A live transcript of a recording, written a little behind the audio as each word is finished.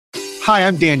Hi,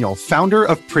 I'm Daniel, founder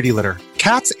of Pretty Litter.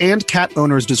 Cats and cat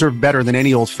owners deserve better than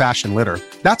any old-fashioned litter.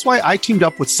 That's why I teamed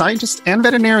up with scientists and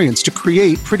veterinarians to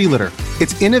create Pretty Litter.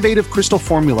 Its innovative crystal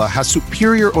formula has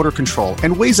superior odor control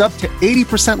and weighs up to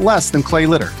 80% less than clay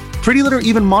litter. Pretty Litter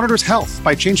even monitors health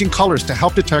by changing colors to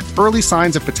help detect early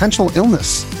signs of potential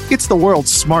illness. It's the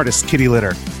world's smartest kitty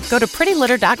litter. Go to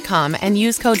prettylitter.com and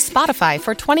use code SPOTIFY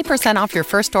for 20% off your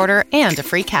first order and a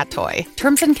free cat toy.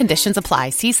 Terms and conditions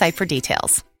apply. See site for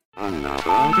details.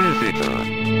 Another visitor.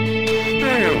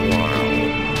 Stay a while.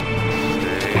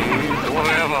 Stay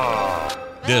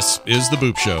forever. This is The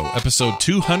Boop Show, episode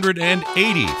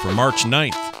 280 for March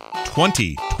 9th,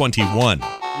 2021.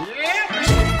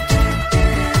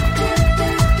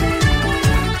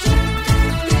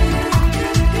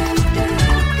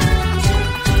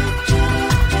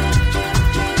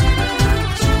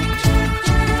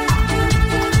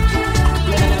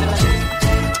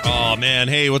 Man,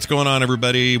 hey, what's going on,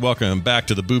 everybody? Welcome back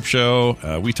to The Boop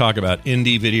Show. We talk about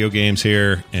indie video games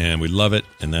here, and we love it,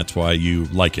 and that's why you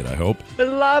like it, I hope. I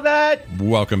love it.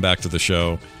 Welcome back to the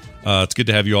show. It's good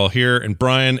to have you all here, and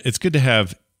Brian, it's good to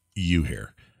have you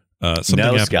here. Something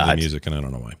happened with the music, and I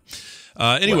don't know why.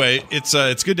 Anyway,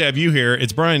 it's good to have you here.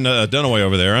 It's Brian Dunaway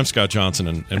over there. I'm Scott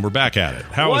Johnson, and we're back at it.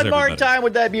 How is everybody? One more time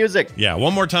with that music. Yeah,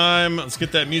 one more time. Let's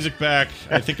get that music back.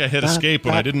 I think I hit escape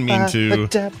when I didn't mean to.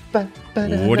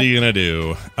 What are you going to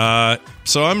do?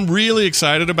 So I'm really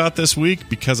excited about this week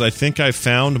because I think I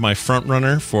found my front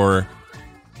runner for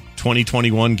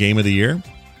 2021 Game of the Year.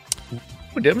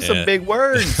 Them some big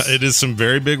words. It is some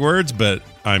very big words, but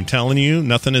I'm telling you,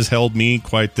 nothing has held me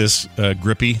quite this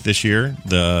grippy this year.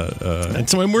 And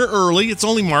so when we're early, it's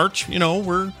only March. You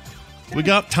know, we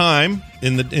got time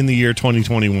in the year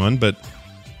 2021, but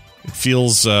it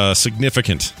feels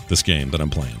significant. This game that I'm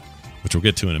playing, which we'll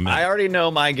get to in a minute. I already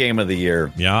know my Game of the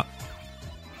Year. Yeah,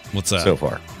 what's that so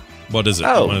far? What is it?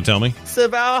 You want to tell me? It's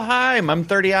Valheim. I'm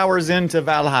 30 hours into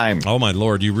Valheim. Oh my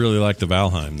lord, you really like the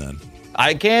Valheim then?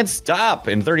 I can't stop.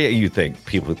 In 30, you think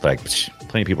people like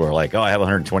plenty of people are like, oh, I have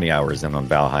 120 hours in on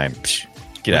Valheim. Psh,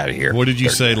 get out of here. What did you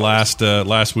say last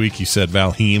week? You said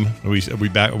Valheim. Are we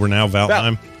back? We're now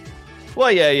Valheim. Well,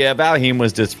 yeah. Valheim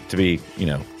was just to be,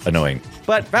 annoying.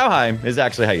 But Valheim is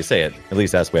actually how you say it. At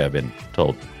least that's the way I've been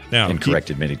told now, and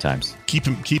corrected many times. Keep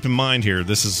in mind here.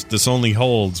 This only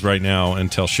holds right now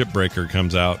until Shipbreaker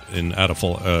comes out out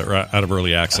of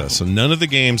early access. So none of the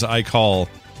games I call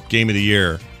Game of the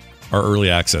Year are early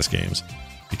access games,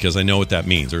 because I know what that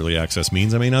means. Early access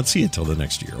means I may not see it till the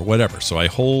next year or whatever. So I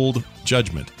hold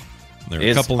judgment.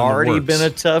 It's already been a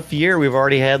tough year. We've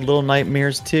already had Little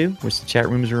Nightmares 2, which the chat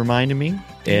rooms are reminding me.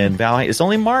 And Valheim, it's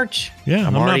only March. Yeah,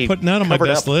 I'm not putting that on my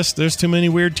best list. There's too many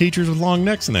weird teachers with long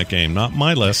necks in that game. Not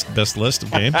my best list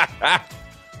of games.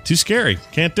 Too scary.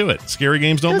 Can't do it. Scary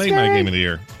games don't make my Game of the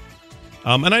Year.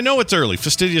 And I know it's early.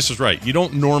 Fastidious is right. You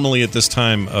don't normally at this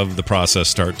time of the process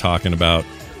start talking about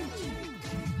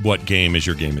what game is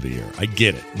your Game of the Year. I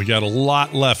get it. We got a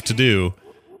lot left to do,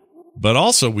 but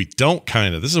also we don't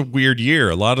this is a weird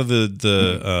year. A lot of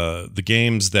the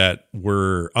games that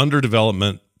were under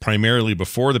development primarily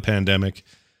before the pandemic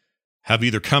have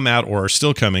either come out or are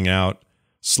still coming out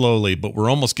slowly, but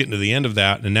we're almost getting to the end of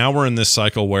that. And now we're in this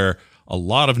cycle where a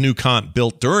lot of new content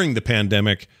built during the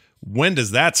pandemic. When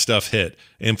does that stuff hit?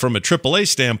 And from a AAA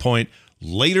standpoint,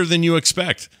 later than you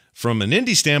expect. From an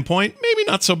indie standpoint, maybe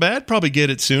not so bad. Probably get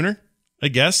it sooner, I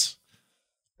guess.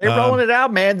 They're rolling it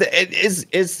out, man.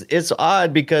 It's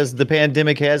odd because the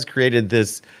pandemic has created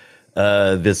this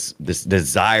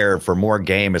desire for more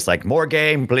game. It's like, more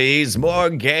game, please, more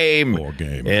game. More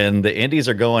game. And the indies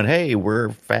are going, hey, we're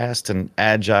fast and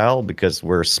agile because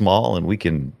we're small and we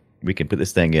can put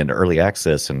this thing into early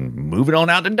access and move it on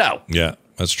out the door. Yeah.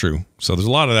 That's true. So there's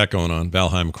a lot of that going on.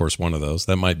 Valheim, of course, one of those.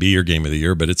 That might be your Game of the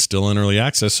Year, but it's still in early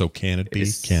access. So can it be?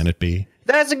 Can it be?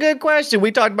 That's a good question.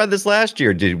 We talked about this last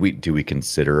year. Do we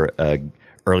consider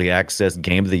early access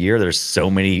Game of the Year? There's so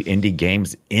many indie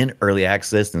games in early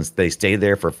access, and they stay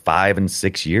there for 5 and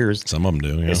 6 years. Some of them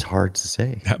do. Yeah. It's hard to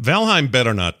say. Valheim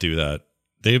better not do that.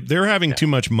 They're having too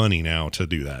much money now to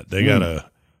do that.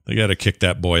 They gotta kick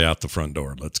that boy out the front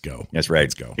door. Let's go. That's right.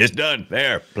 Let's go. It's done.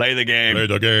 There. Play the game. Play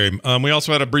the game. We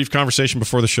also had a brief conversation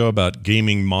before the show about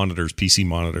gaming monitors, PC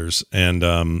monitors. And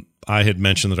I had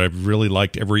mentioned that I've really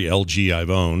liked every LG I've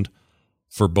owned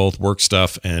for both work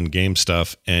stuff and game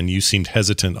stuff. And you seemed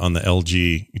hesitant on the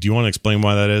LG. Do you want to explain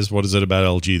why that is? What is it about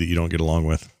LG that you don't get along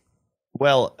with?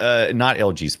 Well, not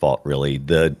LG's fault, really.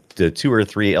 The 2 or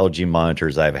 3 LG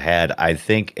monitors I've had, I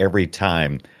think every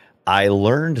time I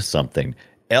learned something.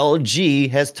 LG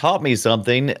has taught me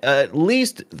something at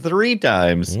least 3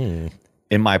 times in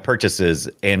my purchases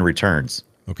and returns.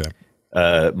 Okay.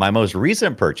 My most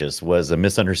recent purchase was a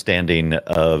misunderstanding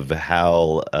of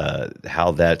how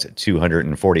that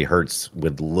 240 hertz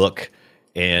would look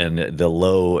and the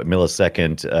low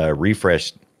millisecond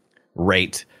refresh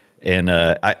rate. And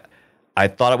I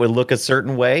thought it would look a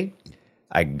certain way.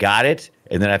 I got it,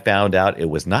 and then I found out it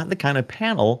was not the kind of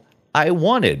panel I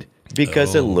wanted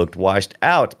because it looked washed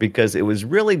out, because it was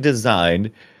really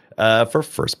designed for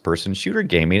first-person shooter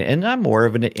gaming, and I'm more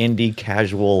of an indie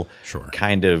casual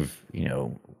kind of,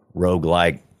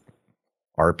 roguelike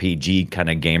RPG kind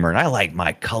of gamer, and I like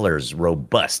my colors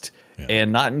robust. Yeah.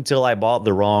 And not until I bought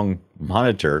the wrong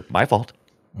monitor, my fault,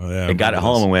 and got it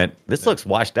home and went, this looks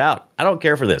washed out. I don't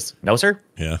care for this. No, sir.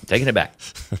 Yeah. I'm taking it back.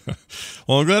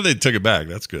 Well, I'm glad they took it back.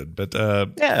 That's good. But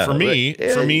for me,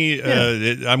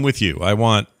 I'm with you. I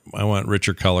want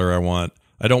richer color.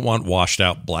 I don't want washed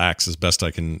out blacks as best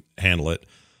I can handle it.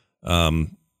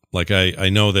 I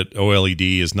know that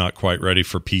OLED is not quite ready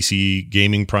for PC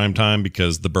gaming prime time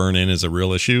because the burn-in is a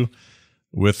real issue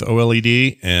with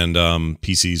OLED, and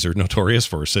PCs are notorious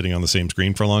for sitting on the same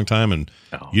screen for a long time, and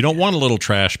you don't want a little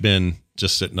trash bin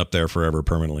just sitting up there forever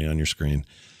permanently on your screen,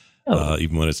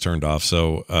 even when it's turned off.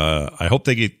 So I hope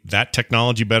they get that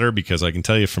technology better, because I can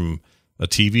tell you from a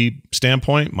TV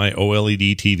standpoint, my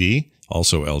OLED TV,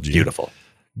 also LG. Beautiful.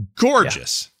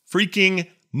 Gorgeous. Yeah. Freaking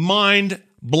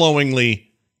mind-blowingly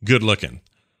good looking.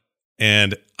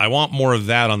 And I want more of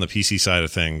that on the PC side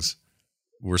of things.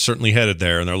 We're certainly headed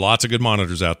there, and there are lots of good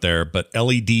monitors out there, but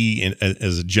LED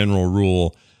as a general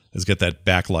rule has got that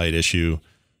backlight issue.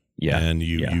 Yeah. And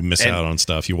you miss out on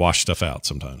stuff. You wash stuff out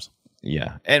sometimes.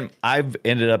 Yeah. And I've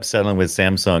ended up settling with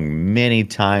Samsung many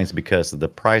times because of the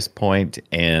price point,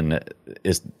 and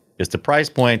it's the price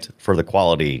point for the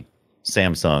quality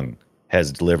Samsung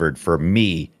has delivered for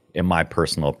me in my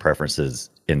personal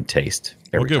preferences in taste.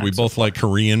 Well, good. We both like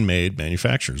Korean-made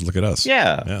manufacturers. Look at us.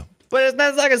 Yeah. But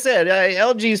that's like I said,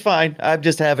 LG's fine. I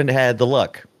just haven't had the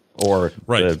luck or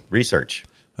the research.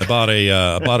 I bought a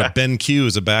BenQ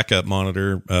as a backup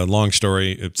monitor. Long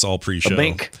story. It's all pre-show. A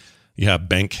BenQ. Yeah,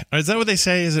 BenQ. Is that what they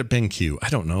say? Is it BenQ? I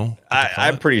don't know.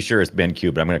 I'm pretty sure it's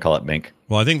BenQ, but I'm going to call it BenQ.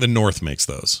 Well, I think the North makes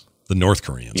those. The North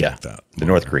Koreans make that. The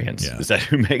North Koreans. Yeah. Is that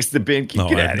who makes the BenQ? No,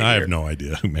 I have no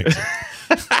idea who makes it.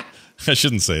 I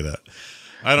shouldn't say that.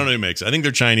 I don't know who makes it. I think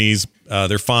they're Chinese.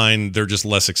 They're fine. They're just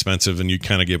less expensive, and you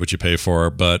kind of get what you pay for.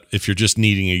 But if you're just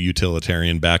needing a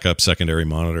utilitarian backup secondary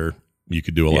monitor, you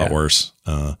could do a lot worse.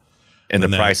 And the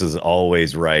price is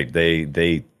always right.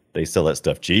 They sell that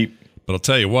stuff cheap. But I'll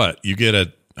tell you what, you get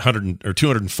a 100 or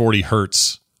 240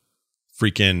 hertz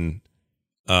freaking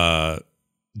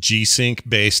G-Sync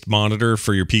based monitor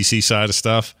for your PC side of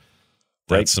stuff.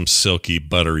 That's some silky,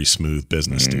 buttery smooth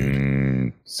business,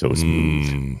 dude. So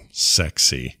smooth.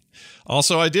 Sexy.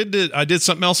 Also, I did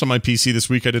something else on my PC this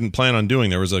week I didn't plan on doing.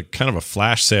 There was a kind of a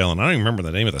flash sale, and I don't even remember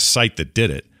the name of the site that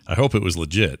did it. I hope it was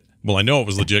legit. Well, I know it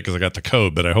was legit because I got the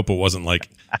code, but I hope it wasn't like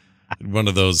one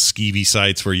of those skeevy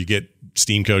sites where you get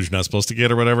Steam codes you're not supposed to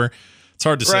get or whatever. It's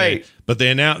hard to say. But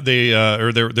they announced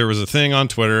there was a thing on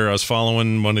Twitter. I was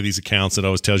following one of these accounts that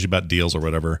always tells you about deals or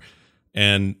whatever,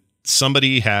 and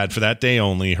somebody had, for that day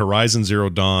only, Horizon Zero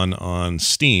Dawn on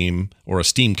Steam, or a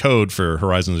Steam code for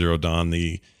Horizon Zero Dawn,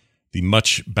 the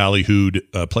much ballyhooed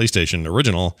PlayStation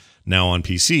original, now on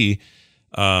PC,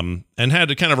 and had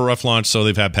a kind of a rough launch, so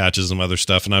they've had patches and other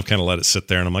stuff, and I've kind of let it sit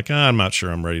there, and I'm like, I'm not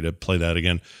sure I'm ready to play that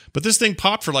again. But this thing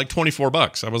popped for like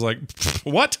 $24. I was like,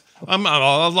 what?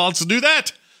 Let's do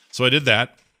that. So I did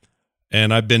that,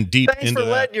 and I've been deep into that. Thanks for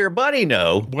letting your buddy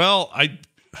know. Well,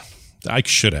 I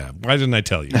should have. Why didn't I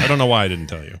tell you? I don't know why I didn't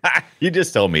tell you. You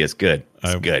just told me it's good.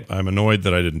 It's good. I'm annoyed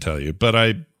that I didn't tell you, but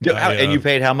and you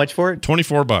paid how much for it?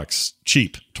 $24,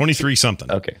 cheap, 23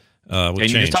 something. Okay. And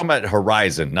you're just talking about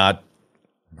Horizon, not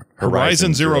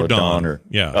Horizon Zero Dawn.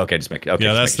 Okay, just make it. Okay,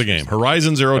 yeah, that's the game.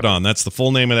 Horizon Zero Dawn. That's the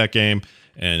full name of that game.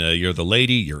 And you're the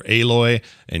lady, you're Aloy,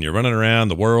 and you're running around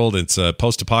the world. It's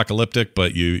post-apocalyptic,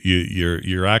 but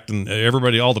you're acting.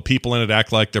 Everybody, all the people in it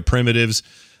act like they're primitives.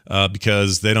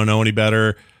 Because they don't know any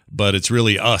better, but it's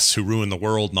really us who ruin the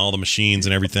world and all the machines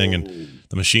and everything, and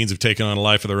the machines have taken on a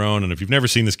life of their own. And if you've never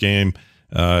seen this game,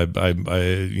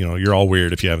 you're all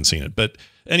weird if you haven't seen it. But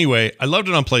anyway, I loved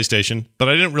it on PlayStation, but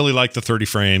I didn't really like the 30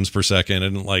 frames per second. I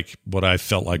didn't like what I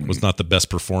felt like was not the best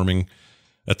performing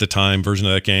at the time version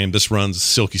of that game. This runs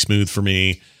silky smooth for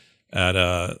me at,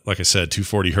 like I said,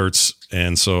 240 hertz,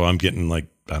 and so I'm getting like,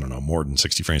 I don't know, more than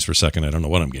 60 frames per second. I don't know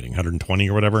what I'm getting, 120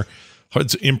 or whatever.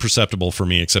 It's imperceptible for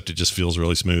me, except it just feels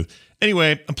really smooth.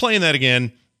 Anyway, I'm playing that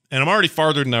again, and I'm already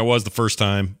farther than I was the first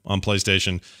time on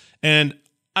PlayStation. And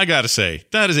I got to say,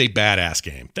 that is a badass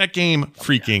game. That game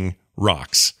freaking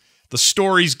rocks. The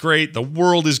story's great. The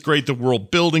world is great. The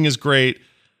world building is great.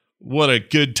 What a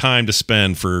good time to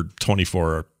spend for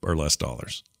 $24 or less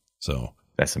dollars. So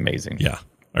that's amazing. Yeah,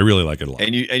 I really like it a lot.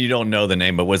 And you don't know the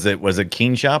name, but was it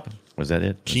Keen Shop? Was that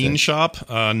it? Keen Shop?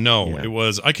 No, yeah. It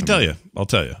was. I can tell you. I'll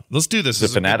tell you. Let's do this. The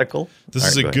Fanatical. This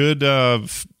is a good.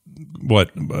 What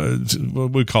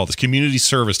we call this community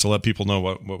service to let people know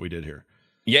what we did here.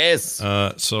 Yes.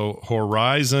 So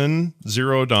Horizon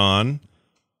Zero Dawn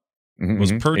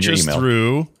was purchased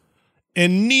through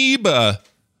Eniba.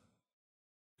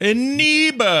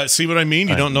 See what I mean?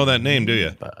 You don't know that name, do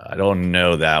you? I don't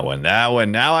know that one.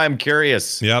 Now I'm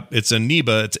curious. Yep. It's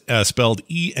Eniba. It's spelled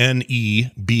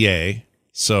ENEBA.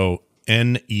 So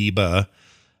Eniba.com.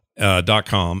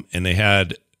 And they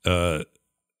had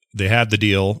the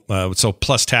deal. So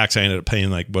plus tax, I ended up paying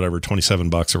like whatever,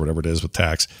 $27 or whatever it is with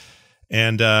tax.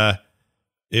 And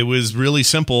it was really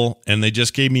simple, and they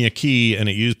just gave me a key, and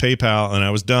it used PayPal, and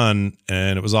I was done,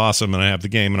 and it was awesome, and I have the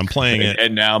game, and I'm playing it.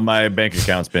 And now my bank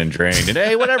account's been drained, and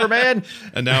hey, whatever, man.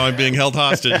 And now I'm being held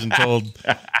hostage and told.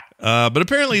 But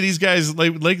apparently these guys,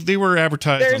 like they were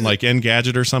advertised on like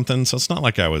Engadget or something, so it's not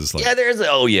like I was like.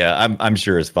 Yeah, I'm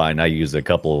sure it's fine. I use a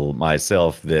couple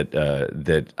myself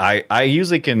that I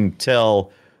usually can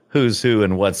tell who's who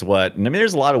and what's what. And I mean,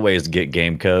 there's a lot of ways to get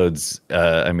game codes.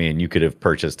 I mean, you could have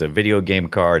purchased a video game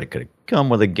card. It could have come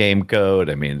with a game code.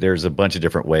 I mean, there's a bunch of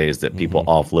different ways that people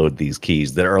offload these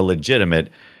keys that are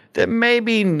legitimate, that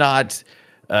maybe not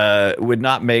would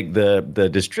not make the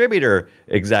distributor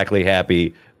exactly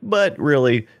happy, but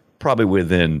really probably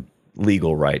within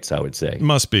legal rights, I would say.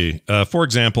 Must be. For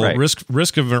example, right.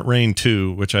 Risk of Rain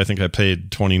 2, which I think I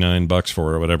paid $29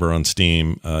 for or whatever on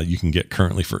Steam, you can get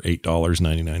currently for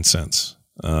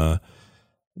 $8.99.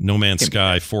 No Man's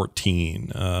Sky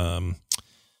 14.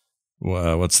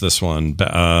 What's this one?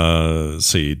 Let's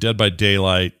see. Dead by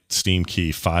Daylight Steam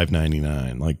key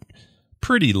 $5.99. Like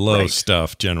pretty low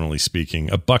stuff, generally speaking.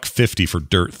 $1.50 for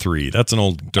Dirt 3. That's an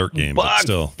old Dirt game, but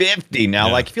still $1.50.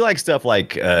 Now, like if you like stuff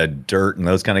like Dirt and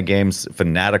those kind of games,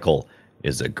 Fanatical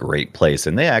is a great place,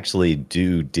 and they actually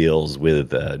do deals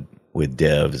with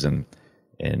devs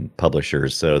and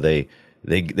publishers, so they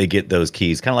get those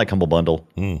keys, kind of like Humble Bundle.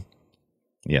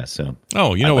 Yeah. So.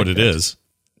 Oh, you know what it is?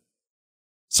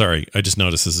 Sorry, I just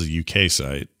noticed this is a UK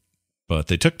site. But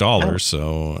they took dollars,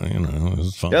 so, you know, it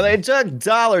was fun. Yeah, they took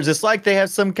dollars. It's like they have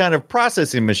some kind of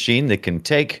processing machine that can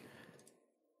take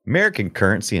American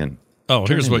currency and. Oh,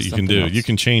 here's what you can do. Else. You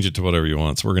can change it to whatever you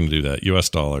want. So we're going to do that. US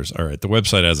dollars. All right. The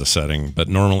website has a setting, but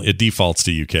normally it defaults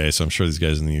to UK. So I'm sure these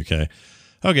guys in the UK.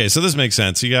 Okay. So this makes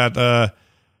sense. You got,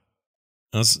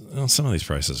 some of these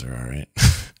prices are all right.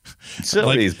 Some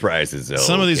of these prices,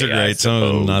 some of these are great. Some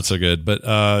of them not so good.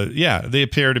 But yeah, they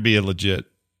appear to be a legit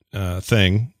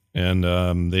thing. And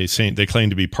they claim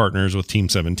to be partners with Team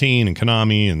 17 and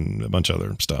Konami and a bunch of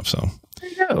other stuff. So there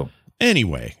you go.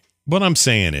 Anyway, what I'm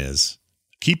saying is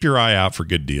keep your eye out for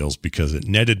good deals, because it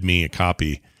netted me a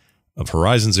copy of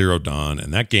Horizon Zero Dawn,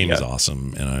 and that game is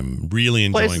awesome, and I'm really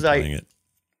enjoying playing it.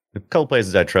 A couple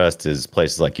places I trust is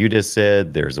places like you just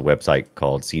said. There's a website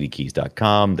called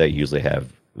cdkeys.com that usually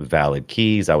have valid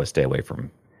keys. I would stay away from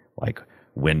like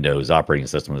Windows operating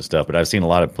system and stuff, but I've seen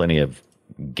plenty of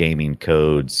gaming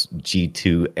codes.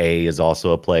 G2A is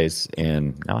also a place,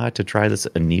 and now I have to try this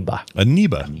Eniba.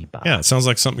 Yeah, it sounds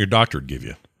like something your doctor would give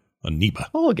you. Eniba.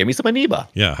 Oh, give me some Eniba.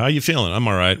 Yeah, how you feeling? I'm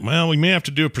all right. Well, we may have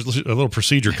to do a little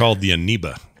procedure called the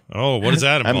Eniba. Oh, what does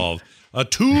that involve? A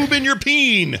tube in your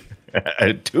peen.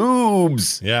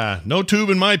 Tubes. Yeah, no tube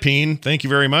in my peen. Thank you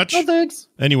very much. No thanks.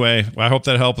 Anyway, I hope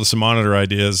that helped with some monitor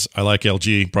ideas. I like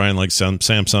LG. Brian likes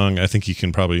Samsung. I think you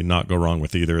can probably not go wrong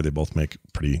with either. They both make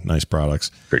pretty nice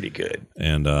products. Pretty good.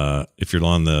 And if you're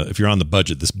on the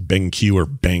budget, this BenQ or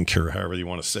Bank or however you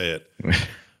want to say it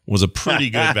was a pretty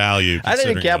good value. I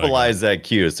didn't capitalize that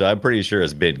Q, so I'm pretty sure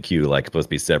it's BenQ, like supposed to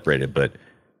be separated, but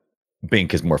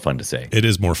Bink is more fun to say. It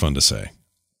is more fun to say.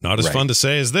 Not as fun to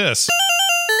say as this.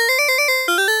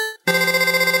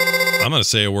 I'm going to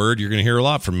say a word you're going to hear a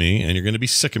lot from me, and you're going to be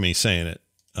sick of me saying it.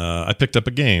 I picked up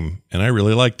a game, and I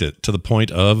really liked it to the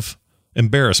point of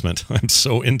embarrassment. I'm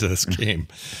so into this game.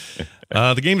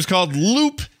 The game is called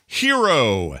Loop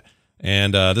Hero,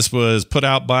 and this was put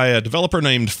out by a developer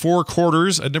named Four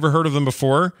Quarters. I'd never heard of them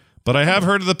before, but I have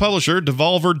heard of the publisher,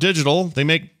 Devolver Digital. They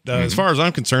make, as far as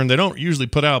I'm concerned, they don't usually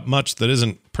put out much that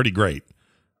isn't pretty great.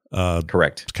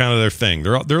 Correct. It's kind of their thing.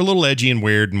 They're a little edgy and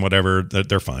weird and whatever.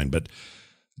 They're fine, but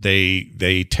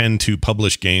they tend to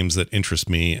publish games that interest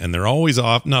me, and they're always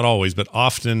not always, but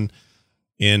often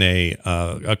in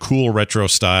a cool retro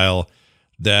style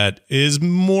that is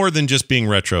more than just being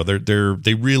retro.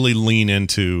 They really lean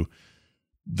into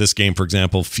this game, for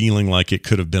example, feeling like it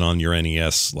could have been on your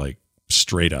NES, like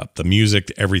straight up. The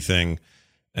music, everything.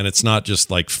 And it's not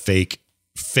just like fake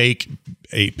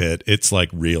 8-bit. It's like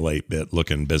real 8-bit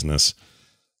looking business.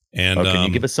 And can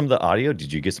you give us some of the audio?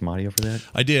 Did you get some audio for that?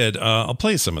 I did. I'll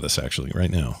play some of this actually right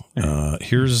now.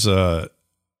 Here's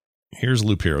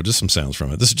Loop Hero. Just some sounds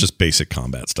from it. This is just basic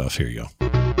combat stuff. Here you go.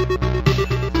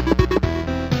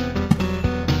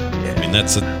 I mean, that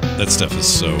stuff is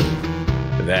so.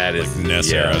 That is like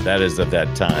NES era. That is of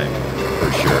that time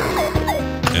for sure.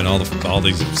 And all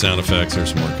these sound effects.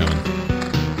 There's more coming.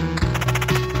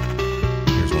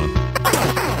 Here's one.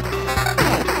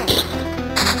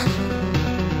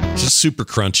 Just super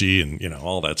crunchy and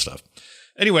all that stuff.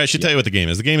 Anyway, I should tell you what the game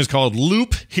is. The game is called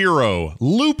Loop Hero.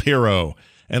 Loop Hero.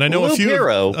 And I know a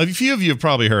few of you have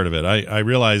probably heard of it. I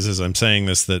realize as I'm saying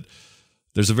this that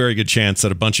there's a very good chance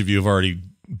that a bunch of you have already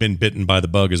been bitten by the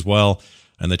bug as well,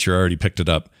 and that you already picked it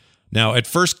up. Now, at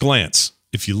first glance,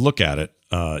 if you look at it,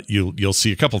 you'll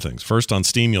see a couple things. First, on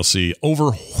Steam, you'll see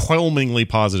overwhelmingly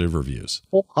positive reviews.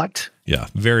 What? Yeah,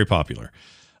 very popular,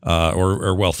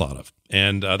 or well thought of.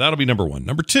 And that'll be number one.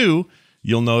 Number two,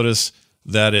 you'll notice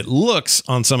that it looks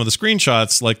on some of the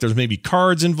screenshots like there's maybe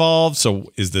cards involved.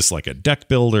 So is this like a deck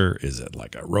builder? Is it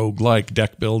like a roguelike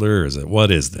deck builder? What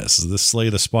is this? Is this Slay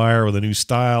the Spire with a new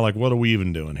style? Like, what are we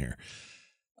even doing here?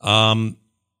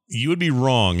 You would be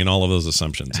wrong in all of those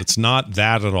assumptions. It's not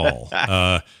that at all.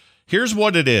 Here's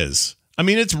what it is. I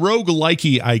mean, it's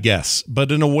roguelike-y, I guess,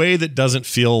 but in a way that doesn't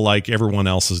feel like everyone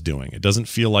else is doing. It doesn't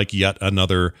feel like yet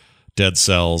another Dead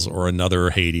Cells or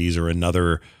another Hades or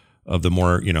another of the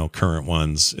more current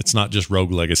ones. It's not just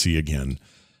Rogue Legacy again.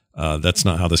 That's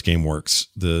not how this game works.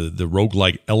 The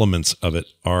roguelike elements of it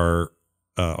are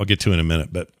I'll get to in a minute,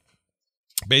 but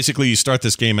basically you start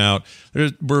this game out.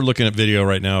 We're looking at video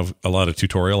right now of a lot of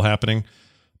tutorial happening,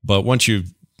 but once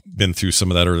you've been through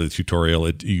some of that early tutorial,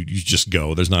 you just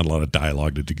go. There's not a lot of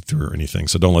dialogue to dig through or anything,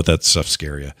 so don't let that stuff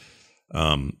scare you.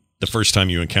 The first time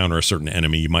you encounter a certain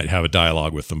enemy, you might have a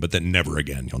dialogue with them, but then never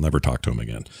again. You'll never talk to them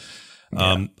again.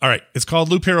 All right, it's called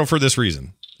Loop Hero for this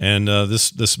reason, and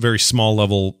this very small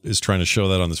level is trying to show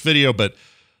that on this video. But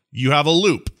you have a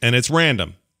loop, and it's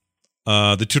random.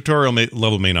 The tutorial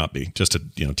level may not be, just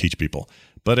to teach people,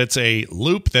 but it's a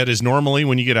loop that is normally,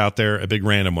 when you get out there, a big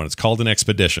random one. It's called an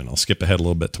expedition. I'll skip ahead a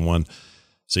little bit to one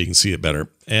so you can see it better.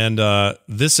 And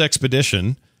this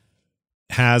expedition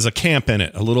has a camp in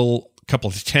it, a little couple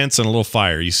of tents and a little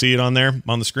fire. You see it on there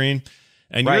on the screen.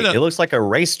 And right, it looks like a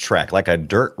racetrack, like a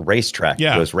dirt racetrack.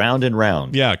 Yeah. It goes round and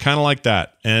round. Yeah, kind of like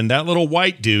that. And that little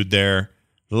white dude there,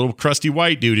 the little crusty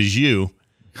white dude is you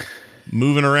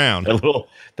moving around. That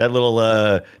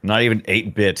little not even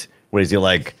 8-bit. What is he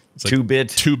like? 2-bit?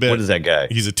 2-bit. What is that guy?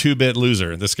 He's a 2-bit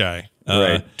loser, this guy.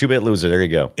 Right, 2-bit loser. There you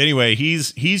go. Anyway,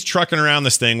 he's trucking around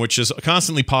this thing, which is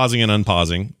constantly pausing and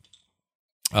unpausing.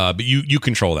 But you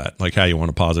control that, like how you want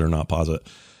to pause it or not pause it.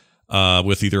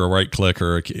 With either a right click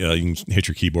or you can hit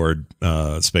your keyboard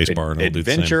space bar and it'll do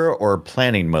the same. Adventure or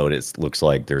planning mode, it looks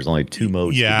like there's only 2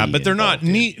 modes. Yeah, but they're not.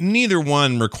 Neither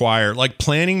one require. Like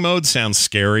planning mode sounds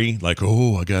scary. Like,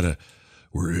 oh, I gotta,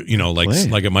 like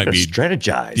it might be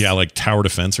strategize. Yeah, like tower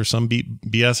defense or some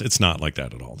BS. It's not like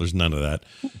that at all. There's none of that.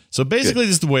 So basically,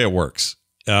 this is the way it works.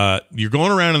 You're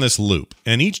going around in this loop,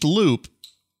 and each loop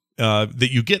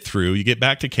that you get through, you get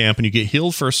back to camp, and you get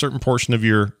healed for a certain portion of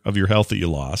your health that you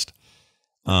lost.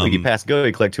 When you pass go,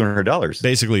 you collect $200.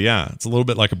 Basically, yeah. It's a little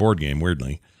bit like a board game,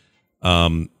 weirdly.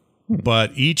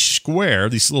 But each square,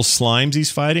 these little slimes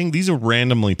he's fighting, these are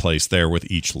randomly placed there with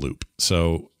each loop.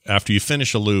 So after you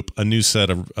finish a loop, a new set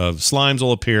of slimes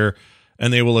will appear,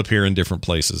 and they will appear in different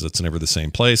places. It's never the same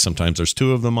place. Sometimes there's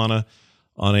 2 of them on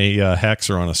a hex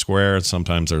or on a square, and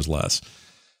sometimes there's less.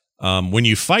 When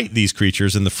you fight these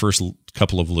creatures in the first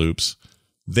couple of loops,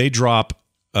 they drop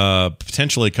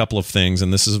potentially a couple of things,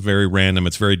 and this is very random.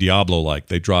 It's very Diablo-like.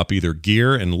 They drop either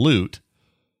gear and loot,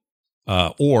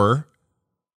 or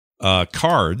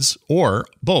cards, or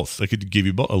both. They could give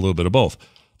you a little bit of both.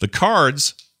 The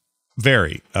cards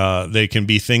vary. They can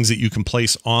be things that you can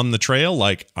place on the trail,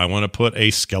 like I want to put a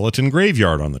skeleton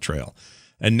graveyard on the trail.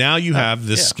 And now you have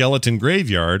this skeleton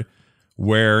graveyard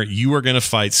where you are going to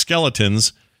fight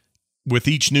skeletons with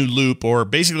each new loop, or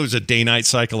basically there's a day-night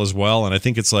cycle as well, and I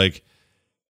think it's like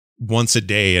once a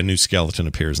day a new skeleton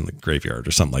appears in the graveyard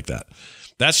or something like that.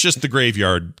 That's just the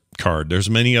graveyard card. There's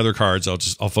many other cards.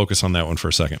 I'll focus on that one for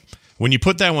a second. When you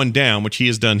put that one down, which he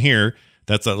has done here,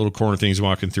 that's that little corner thing he's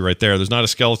walking through right there. There's not a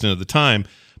skeleton at the time,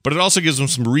 but it also gives him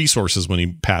some resources when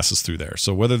he passes through there.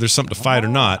 So whether there's something to fight or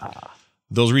not,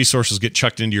 those resources get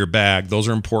chucked into your bag. Those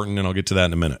are important, and I'll get to that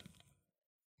in a minute.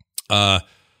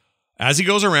 as he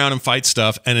goes around and fights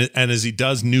stuff, and as he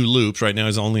does new loops, right now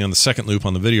he's only on the second loop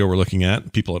on the video we're looking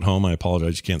at. People at home, I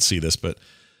apologize, you can't see this, but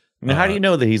now, how do you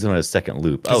know that he's on a second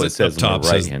loop? Oh, it says on the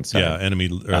right-hand side. Yeah, enemy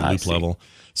loop level.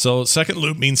 So second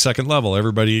loop means second level.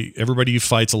 Everybody you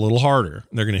fight's a little harder.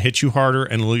 They're going to hit you harder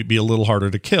and it'll be a little harder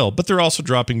to kill. But they're also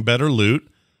dropping better loot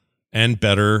and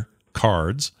better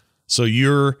cards. So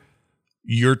you're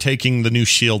taking the new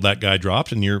shield that guy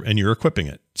dropped and you're equipping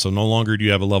it. So no longer do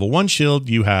you have a level 1 shield,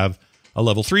 you have a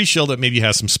level 3 shield that maybe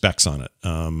has some specs on it.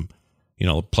 +2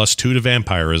 to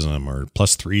vampirism or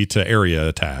 +3 to area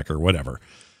attack or whatever.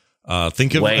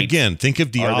 Think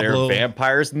of Diablo. Are there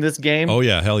vampires in this game? Oh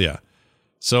yeah, hell yeah.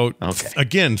 So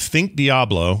again, think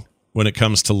Diablo when it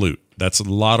comes to loot. That's a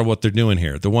lot of what they're doing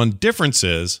here. The one difference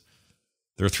is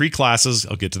there are 3 classes.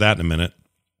 I'll get to that in a minute.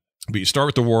 But you start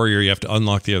with the warrior. You have to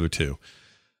unlock the other 2.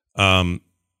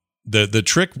 The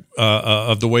trick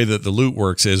of the way that the loot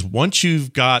works is once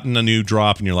you've gotten a new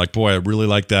drop and you're like, boy, I really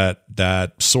like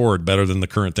that sword better than the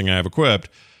current thing I have equipped.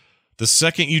 The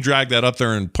second you drag that up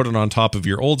there and put it on top of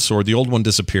your old sword, the old one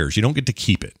disappears. You don't get to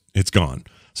keep it. It's gone.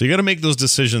 So you got to make those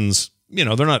decisions. They're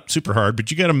not super hard,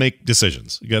 but you got to make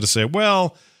decisions. You got to say,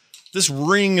 well, this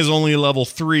ring is only a level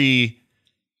 3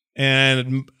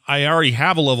 and I already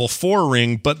have a level 4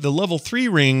 ring, but the level 3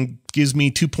 ring gives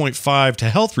me 2.5 to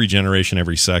health regeneration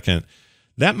every second.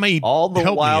 That may all the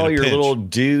help while me in a your pinch. little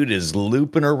dude is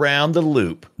looping around the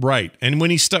loop. Right. And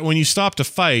when you stop to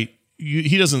fight,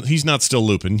 he's not still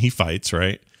looping. He fights,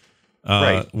 right?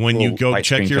 Right. When you go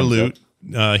check your loot,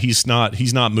 he's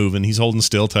not moving. He's holding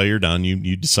still till you're done.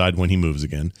 You decide when he moves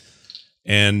again.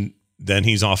 And then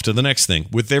he's off to the next thing.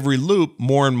 With every loop,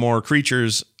 more and more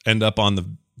creatures end up on the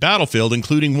battlefield,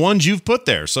 including ones you've put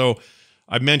there. So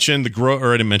I mentioned the grove,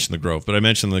 or I didn't mention the grove, but I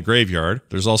mentioned the graveyard.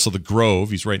 There's also the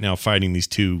grove. He's right now fighting these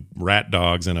 2 rat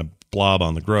dogs and a blob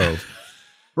on the grove.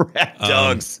 Rat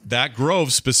dogs. That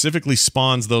grove specifically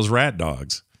spawns those rat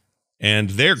dogs, and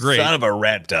they're great. Son of a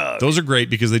rat dog. Those are great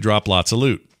because they drop lots of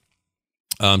loot.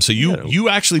 So you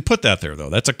actually put that there, though.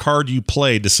 That's a card you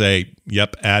played to say,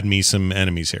 yep, add me some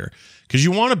enemies here. Because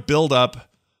you want to build up,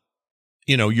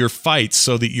 your fights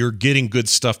so that you're getting good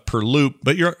stuff per loop,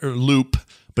 but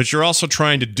you're also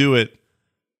trying to do it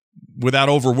without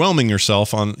overwhelming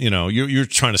yourself on, you're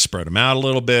trying to spread them out a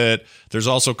little bit. There's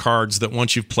also cards that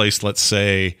once you've placed, let's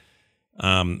say,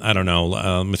 I don't know,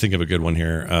 let me think of a good one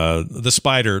here. The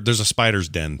spider, there's a spider's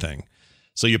den thing.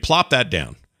 So you plop that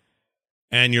down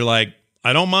and you're like,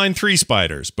 I don't mind 3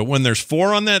 spiders, but when there's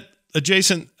 4 on that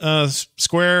adjacent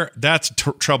square, that's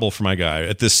trouble for my guy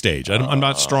at this stage. I'm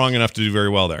not strong enough to do very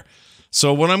well there.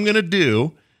 So what I'm going to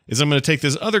do is I'm going to take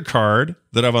this other card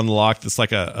that I've unlocked. It's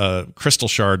like a crystal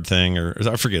shard thing, or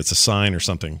I forget, it's a sign or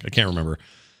something. I can't remember.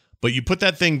 But you put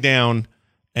that thing down,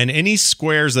 and any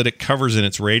squares that it covers in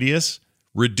its radius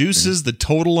reduces the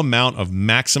total amount of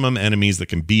maximum enemies that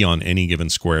can be on any given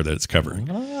square that it's covering.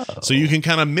 Oh. So you can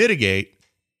kind of mitigate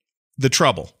the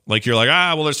trouble. Like you're like,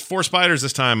 well, there's 4 spiders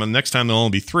this time, and next time there'll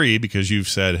only be 3 because you've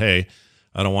said, hey,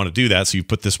 I don't want to do that. So you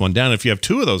put this one down. If you have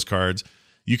 2 of those cards,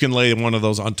 you can lay one of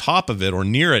those on top of it or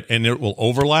near it, and it will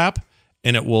overlap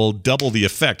and it will double the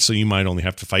effect. So you might only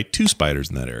have to fight 2 spiders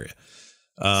in that area.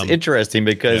 It's interesting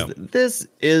because this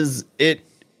is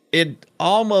it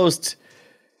almost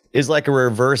is like a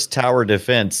reverse tower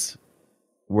defense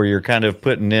where you're kind of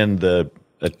putting in the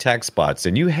attack spots,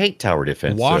 and you hate tower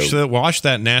defense. Wash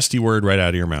that nasty word right out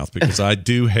of your mouth, because I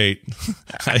do hate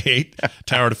I hate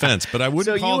tower defense, but I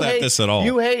wouldn't call this at all.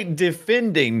 You hate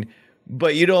defending,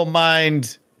 but you don't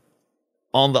mind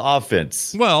on the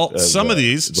offense. Well, some of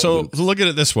these. So look at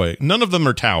it this way: none of them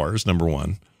are towers. Number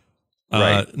one.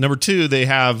 Right. Number 2, they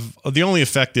have the only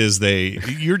effect is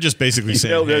you're just basically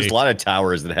saying there's a lot of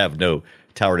towers that have no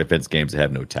tower defense games that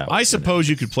have no towers. I suppose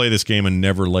you could play this game and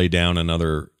never lay down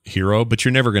another hero, but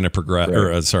you're never going to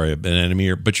progress, an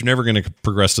enemy, but you're never going to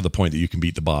progress to the point that you can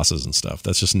beat the bosses and stuff.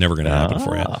 That's just never going to happen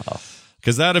for you.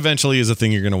 Because that eventually is a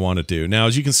thing you're going to want to do. Now,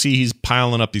 as you can see, he's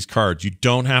piling up these cards. You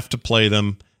don't have to play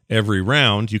them every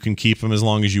round. You can keep them as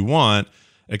long as you want,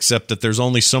 except that there's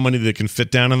only so many that can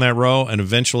fit down in that row. And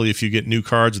eventually, if you get new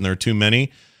cards and there are too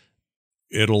many,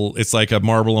 it's like a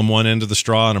marble on one end of the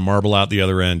straw and a marble out the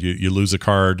other end. You lose a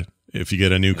card if you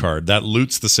get a new card. That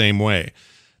loot's the same way.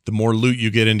 The more loot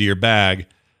you get into your bag,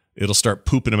 it'll start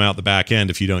pooping them out the back end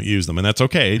if you don't use them. And that's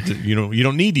okay. You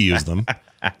don't need to use them.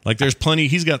 Like there's plenty.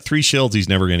 He's got 3 shields he's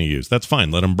never going to use. That's fine.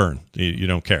 Let him burn. You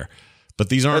don't care. But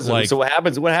these aren't like. So what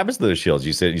happens? What happens to those shields?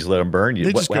 You said you just let them burn.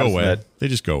 They just go away. They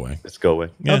just go away. Just go away.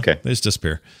 Yeah, okay. They just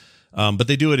disappear. But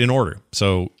they do it in order.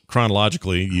 So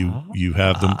chronologically, you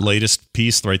have the latest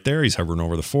piece right there. He's hovering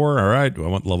over the 4. All right, do I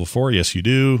want level 4? Yes, you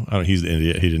do. He's an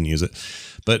idiot. He didn't use it.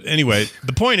 But anyway,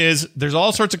 the point is there's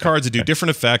all sorts of cards that do different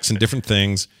effects and different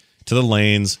things to the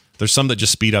lanes. There's some that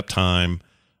just speed up time.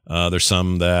 There's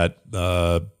some that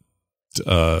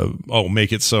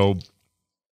make it so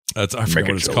I forget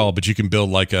what it's called, but you can build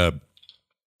like a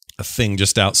thing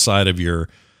just outside of your.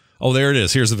 Oh, there it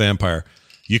is. Here's the vampire.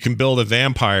 You can build a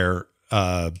vampire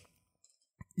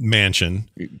mansion.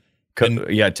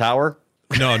 Tower.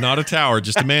 No, not a tower,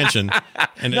 just a mansion.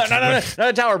 And not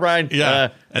a tower, Brian. Yeah,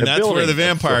 and that's where the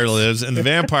vampire lives. And the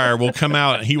vampire will come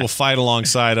out and he will fight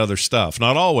alongside other stuff.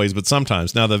 Not always, but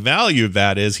sometimes. Now, the value of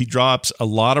that is he drops a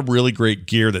lot of really great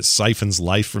gear that siphons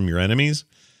life from your enemies.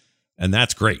 And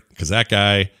that's great because that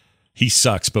guy, he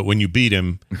sucks. But when you beat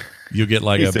him, you'll get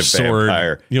like a sword.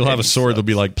 Vampire. You'll have a sword that'll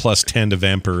be like +10 to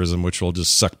vampirism, which will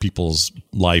just suck people's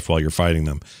life while you're fighting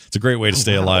them. It's a great way to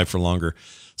stay alive for longer.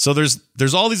 So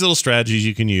there's all these little strategies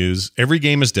you can use. Every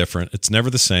game is different. It's never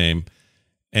the same.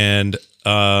 And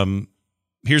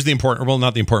here's the important, well,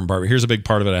 not the important part, but here's a big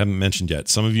part of it I haven't mentioned yet.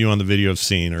 Some of you on the video have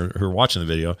seen or who are watching the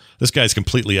video. This guy's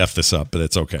completely effed this up, but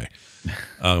it's okay.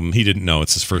 He didn't know.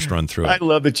 It's his first run through it. I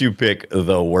love that you pick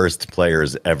the worst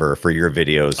players ever for your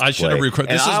videos. I should have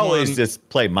recorded. I always just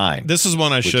play mine. This is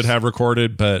one I should have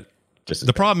recorded, but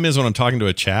the problem is when I'm talking to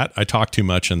a chat, I talk too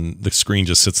much and the screen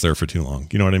just sits there for too long.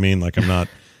 You know what I mean? Like I'm not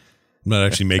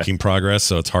actually making progress,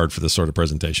 so it's hard for this sort of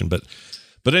presentation.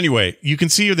 But anyway, you can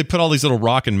see they put all these little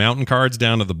rock and mountain cards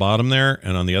down at the bottom there,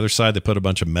 and on the other side they put a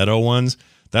bunch of meadow ones.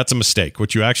 That's a mistake.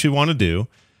 What you actually want to do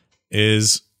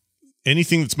is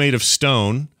anything that's made of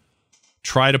stone,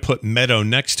 try to put meadow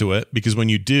next to it, because when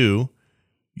you do,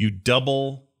 you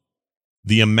double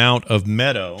the amount of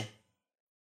meadow.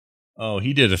 Oh,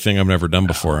 he did a thing I've never done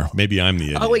before. Maybe I'm the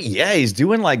idiot. Oh, wait, yeah, he's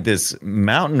doing like this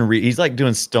mountain. He's like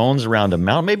doing stones around a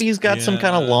mountain. Maybe he's got some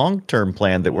kind of long-term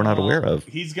plan that we're not aware of.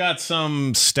 He's got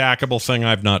some stackable thing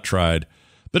I've not tried.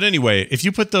 But anyway, if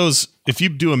you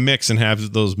do a mix and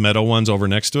have those meadow ones over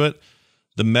next to it,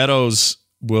 the meadows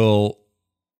will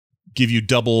give you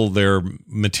double their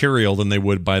material than they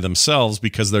would by themselves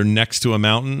because they're next to a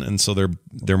mountain, and so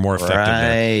they're more effective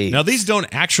there. Now, these don't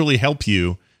actually help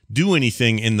you do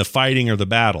anything in the fighting or the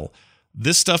battle.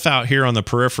 This stuff out here on the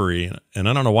periphery, and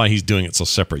I don't know why he's doing it so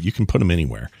separate. You can put them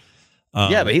anywhere.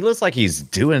 Yeah, but he looks like he's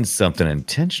doing something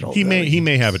intentional. He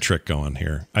may have a trick going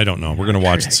here. I don't know. We're going to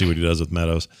watch and see what he does with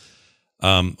meadows.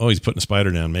 He's putting a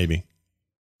spider down, maybe.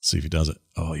 See if he does it.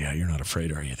 Oh, yeah, you're not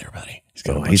afraid, are you there, buddy?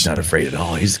 He's not afraid at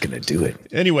all. He's going to do it.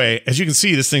 Anyway, as you can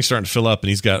see, this thing's starting to fill up, and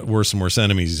he's got worse and worse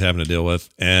enemies he's having to deal with.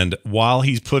 And while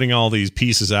he's putting all these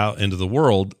pieces out into the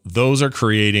world, those are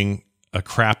creating a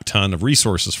crap ton of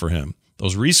resources for him.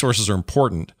 Those resources are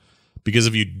important because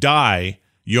if you die,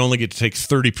 you only get to take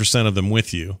 30% of them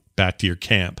with you back to your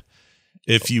camp.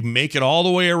 If you make it all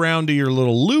the way around to your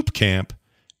little loop camp,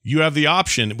 you have the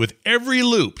option with every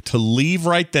loop to leave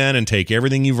right then and take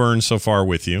everything you've earned so far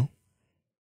with you,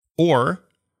 or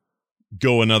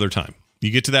go another time.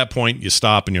 You get to that point, you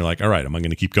stop, and you're like, all right, am I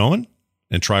going to keep going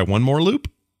and try one more loop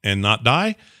and not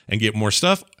die and get more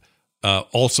stuff?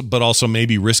 Also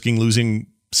maybe risking losing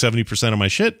 70% of my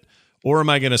shit, or am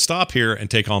I going to stop here and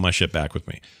take all my ship back with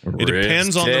me? It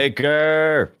depends on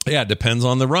it depends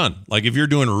on the run. Like if you're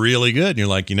doing really good and you're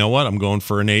like, you know what, I'm going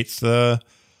for an eighth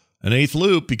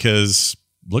loop because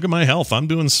look at my health. I'm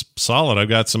doing solid. I've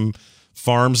got some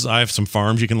farms. I have some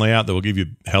farms you can lay out that will give you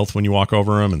health when you walk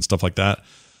over them and stuff like that.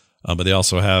 But they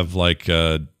also have like,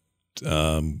 what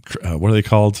are they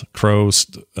called? Crows.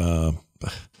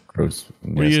 Crows.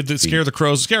 What do you do? Scare the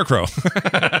crows? Scarecrow.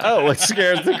 Oh, what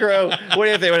scares the crow? What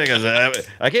do you think?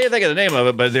 I can't think of the name of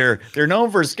it, but they're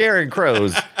known for scaring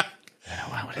crows.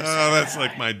 That's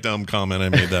like my dumb comment I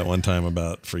made that one time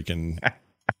about freaking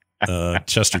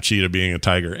Chester Cheetah being a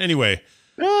tiger. Anyway.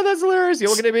 Oh, that's hilarious.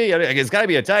 What can it be? It's got to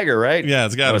be a tiger, right? Yeah,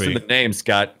 it's got to be. It's in the name,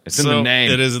 Scott. It's in the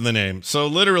name. It is in the name. So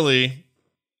literally,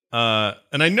 and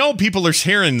I know people are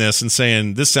hearing this and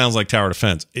saying, this sounds like tower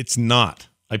defense. It's not.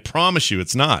 I promise you,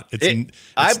 it's not.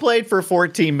 I played for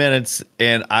 14 minutes,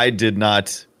 and I did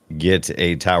not get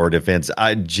a tower defense.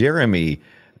 Jeremy,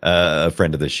 a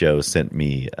friend of the show, sent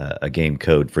me a game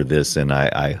code for this, and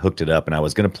I hooked it up, and I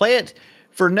was going to play it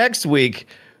for next week.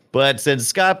 But since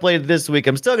Scott played it this week,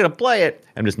 I'm still going to play it.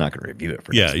 I'm just not going to review it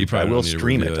for next week. I will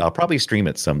stream it. I'll probably stream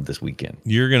it some this weekend.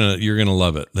 You're gonna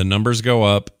love it. The numbers go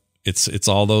up. It's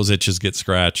all those itches get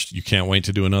scratched. You can't wait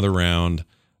to do another round.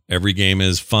 Every game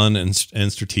is fun and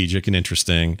strategic and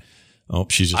interesting. Oh,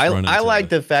 she's just running. I like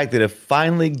the fact that it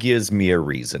finally gives me a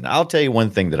reason. I'll tell you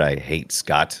one thing that I hate,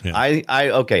 Scott. Yeah.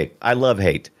 I love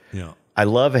hate. Yeah. I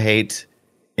hate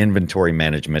inventory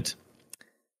management.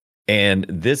 And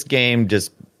this game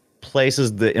just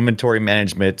places the inventory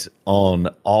management on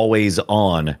always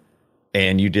on,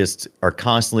 and you just are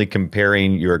constantly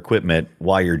comparing your equipment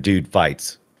while your dude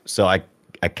fights. So I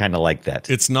kind of like that.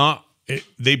 It's not.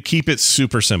 They keep it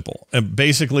super simple, and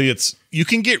basically, you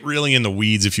can get really in the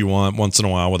weeds if you want once in a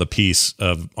while with a piece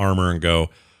of armor and go,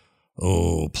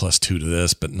 oh, +2 to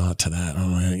this, but not to that.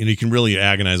 Oh, you can really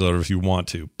agonize over it if you want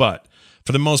to, but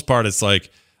for the most part, it's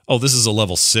like, oh, this is a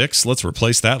level 6. Let's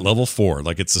replace that level 4.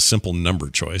 Like, it's a simple number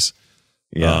choice.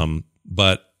 Yeah.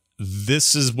 But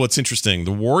this is what's interesting.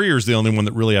 The warrior's the only one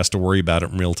that really has to worry about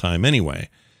it in real time anyway,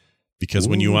 because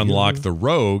when you unlock the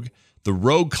rogue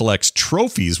collects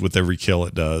trophies with every kill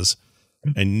it does,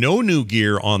 and no new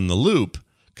gear on the loop.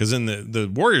 Because in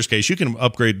the warrior's case, you can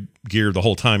upgrade gear the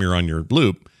whole time you're on your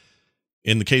loop.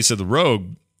 In the case of the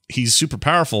rogue, he's super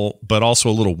powerful, but also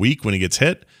a little weak when he gets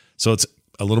hit. So it's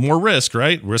a little more risk,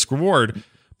 right? Risk reward.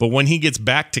 But when he gets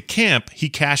back to camp, he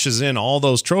cashes in all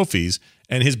those trophies,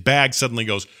 and his bag suddenly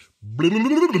goes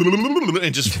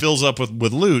and just fills up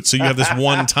with loot. So you have this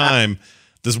one time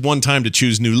to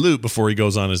choose new loot before he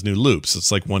goes on his new loops.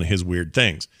 It's like one of his weird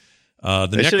things.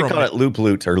 They should have called it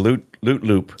loot or loot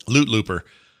loop. Loot looper.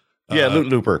 Yeah, loot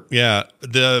looper. Yeah.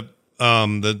 The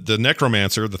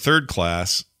necromancer, the third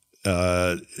class,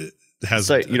 has.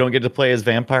 So you don't get to play as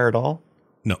vampire at all?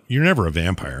 No, you're never a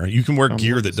vampire. You can wear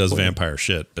gear that does vampire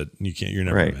shit, but you can't. You're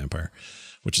never a vampire,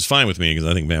 which is fine with me because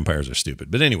I think vampires are stupid.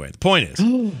 But anyway, the point is,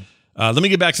 let me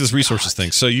get back to this resources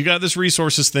thing. So you got this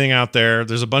resources thing out there.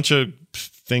 There's a bunch of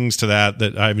things to that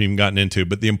I haven't even gotten into.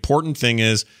 But the important thing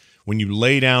is when you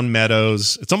lay down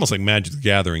meadows, it's almost like Magic the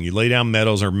Gathering. You lay down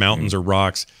meadows or mountains or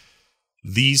rocks.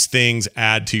 These things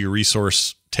add to your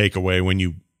resource takeaway when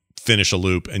you finish a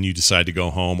loop and you decide to go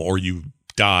home, or you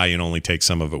die and only take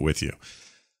some of it with you.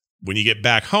 When you get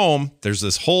back home, there's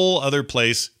this whole other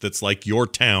place that's like your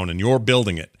town and you're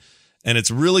building it. And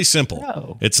it's really simple.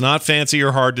 Oh. It's not fancy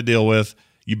or hard to deal with.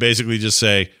 You basically just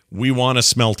say, we want a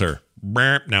smelter.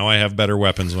 Now I have better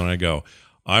weapons when I go.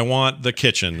 I want the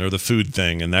kitchen or the food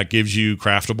thing, and that gives you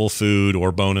craftable food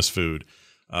or bonus food.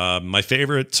 My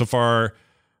favorite so far,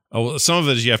 some of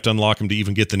it is you have to unlock them to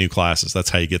even get the new classes.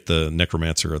 That's how you get the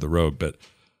necromancer or the rogue. But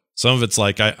some of it's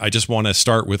like I just want to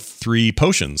start with 3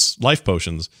 potions, life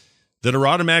potions, that are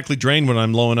automatically drained when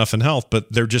I'm low enough in health,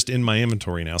 but they're just in my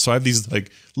inventory now. So I have these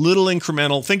like little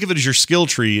incremental, think of it as your skill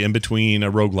tree in between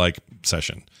a roguelike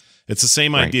session. It's the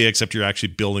same idea, except you're actually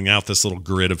building out this little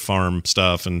grid of farm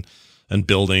stuff and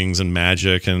buildings and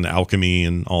magic and alchemy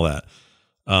and all that.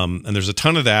 And there's a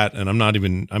ton of that. And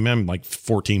I'm like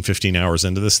 14, 15 hours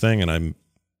into this thing, and I'm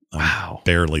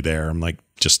barely there. I'm like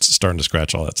just starting to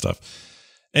scratch all that stuff.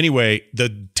 Anyway,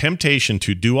 the temptation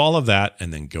to do all of that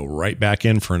and then go right back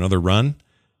in for another run,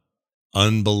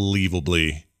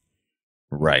 unbelievably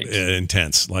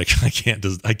intense. Like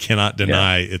I cannot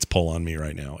deny its pull on me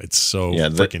right now. It's so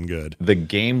freaking good. The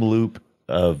game loop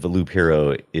of the Loop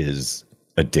Hero is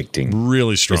addicting.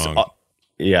 Really strong.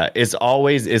 It's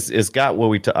always it's got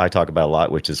what I talk about a lot,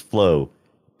 which is flow,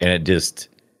 and it just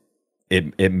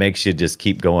it makes you just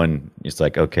keep going. It's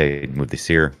like, okay, move this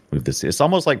here, move this. It's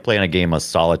almost like playing a game of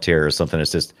solitaire or something.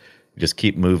 It's just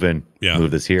keep moving. Yeah.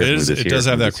 Move this here. It does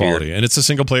have that quality, and it's a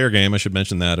single player game. I should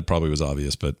mention that. It probably was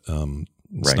obvious, but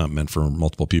it's not meant for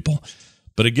multiple people.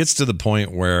 But it gets to the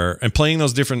point where, and playing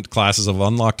those different classes, I've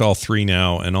unlocked all 3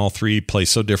 now, and all 3 play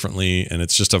so differently, and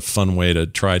it's just a fun way to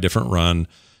try a different run,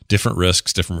 different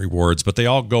risks, different rewards, but they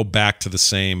all go back to the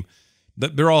same.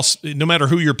 They're all, no matter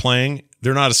who you're playing,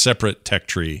 they're not a separate tech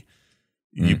tree.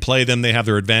 You play them, they have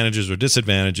their advantages or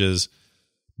disadvantages,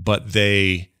 but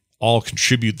they all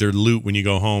contribute their loot when you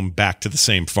go home back to the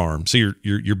same farm. So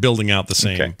you're building out the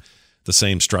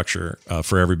same structure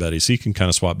for everybody, so you can kind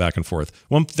of swap back and forth.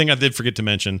 One thing I did forget to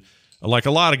mention, like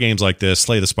a lot of games like this,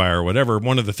 Slay the Spire or whatever,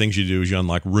 one of the things you do is you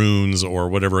unlock runes or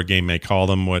whatever a game may call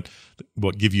them, what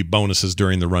give you bonuses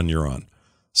during the run you're on.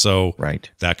 So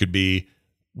that could be,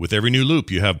 with every new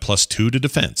loop you have +2 to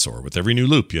defense, or with every new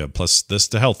loop you have plus this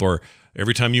to health, or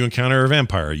every time you encounter a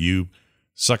vampire you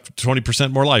suck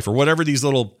 20% more life, or whatever these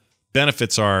little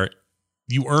benefits are.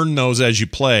 You earn those as you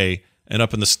play, and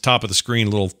up in the top of the screen, a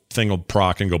little thing will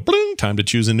proc and go, bling, time to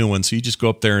choose a new one. So you just go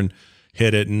up there and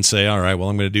hit it and say, all right, well,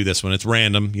 I'm going to do this one. It's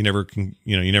random. You never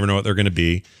know what they're going to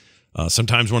be.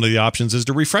 Sometimes one of the options is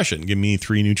to refresh it and give me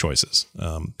 3 new choices.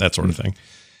 That sort of thing.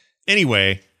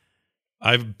 Anyway,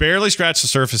 I've barely scratched the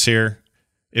surface here.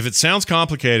 If it sounds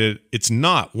complicated, it's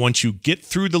not. Once you get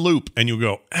through the loop and you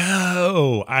go,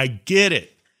 oh, I get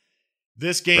it.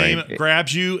 This game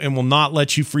grabs you and will not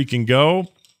let you freaking go.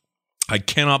 I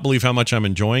cannot believe how much I'm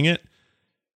enjoying it.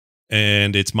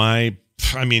 And it's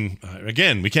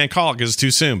again, we can't call it because it's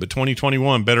too soon, but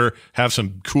 2021 better have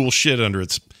some cool shit under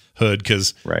its hood,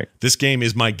 because this game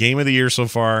is my game of the year so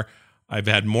far. I've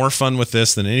had more fun with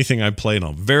this than anything I've played in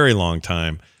a very long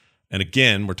time. And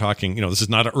again, we're talking, this is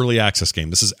not an early access game.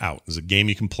 This is out. This is a game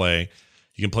you can play.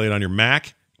 You can play it on your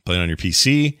Mac, play it on your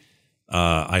PC.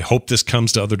 I hope this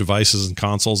comes to other devices and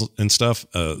consoles and stuff.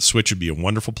 Switch would be a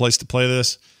wonderful place to play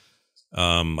this.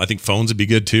 I think phones would be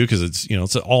good too, because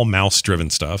it's all mouse driven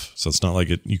stuff. So it's not like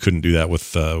you couldn't do that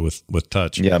with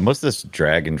touch. Yeah, most of this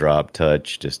drag and drop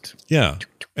touch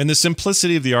And the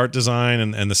simplicity of the art design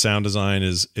and the sound design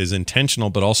is intentional,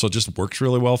 but also just works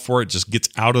really well for it. Just gets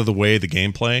out of the way of the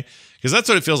gameplay, because that's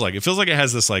what it feels like. It feels like it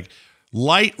has this like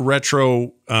light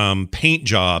retro paint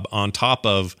job on top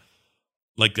of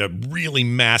like a really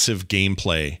massive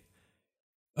gameplay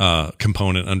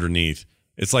component underneath.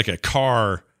 It's like a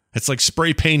car. It's like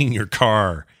spray painting your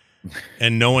car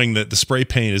and knowing that the spray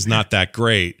paint is not that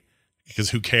great, because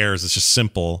who cares? It's just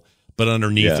simple. But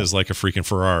underneath is like a freaking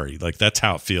Ferrari. Like, that's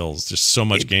how it feels. Just so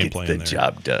much gameplay in there. The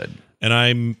job done. And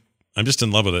I'm just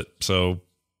in love with it. So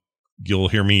you'll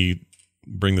hear me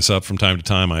bring this up from time to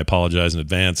time. I apologize in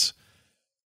advance.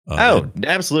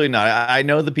 Absolutely not. I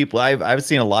know the people. I've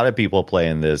seen a lot of people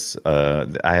playing this. I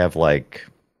have like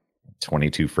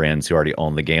 22 friends who already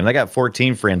own the game. I got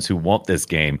 14 friends who want this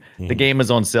game. Mm-hmm. The game is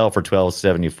on sale for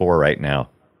 $12.74 right now.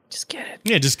 Just get it.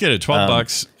 Yeah, just get it.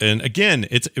 $12. And again,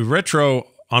 it's retro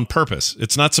on purpose.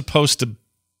 It's not supposed to.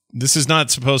 This is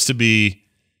not supposed to be.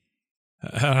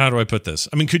 How do I put this?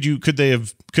 I mean, could they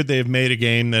have made a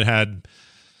game that had,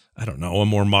 I don't know, a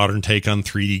more modern take on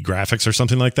 3D graphics or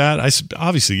something like that?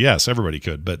 Obviously, yes, everybody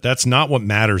could, but that's not what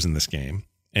matters in this game.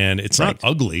 And it's not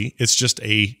ugly. It's just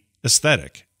a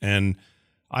aesthetic, and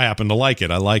I happen to like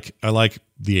it. I like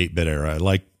the 8-bit era. I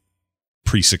like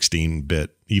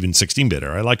pre-16-bit, even 16-bit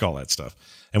era. I like all that stuff.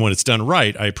 And when it's done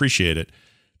right, I appreciate it.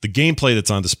 The gameplay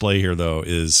that's on display here, though,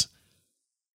 is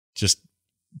just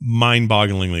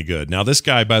mind-bogglingly good. Now, this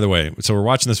guy, by the way, so we're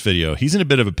watching this video. He's in a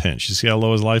bit of a pinch. You see how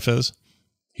low his life is?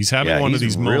 He's having one of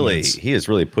these moments. He is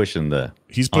really pushing the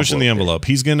envelope.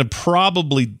 He's going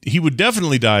to he would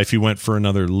definitely die if he went for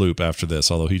another loop after this,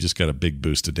 although he just got a big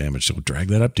boost of damage. So drag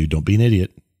that up, dude. Don't be an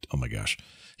idiot. Oh, my gosh.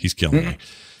 He's killing me.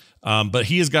 But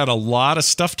he has got a lot of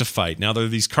stuff to fight. Now, there are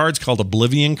these cards called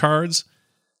Oblivion cards.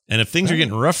 And if things are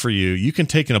getting rough for you, you can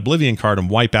take an Oblivion card and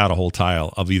wipe out a whole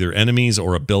tile of either enemies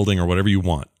or a building or whatever you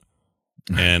want.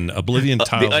 And Oblivion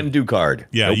tiles. The undo card.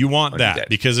 Yeah, you want that,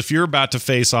 because if you're about to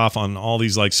face off on all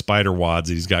these like spider wads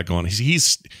that he's got going,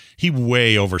 he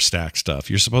way overstacks stuff.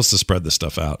 You're supposed to spread the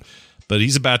stuff out, but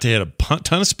he's about to hit a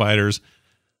ton of spiders.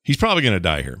 He's probably going to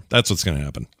die here. That's what's going to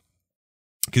happen,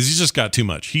 because he's just got too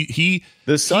much.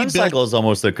 The sun cycle is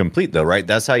almost a complete though, right?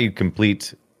 That's how you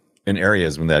complete in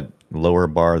areas when that lower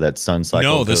bar, that sun cycle.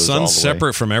 No, the sun's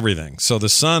separate from everything. So the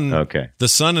sun, the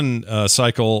sun and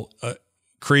cycle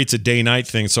creates a day-night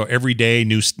thing. So every day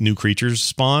new creatures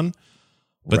spawn,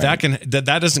 but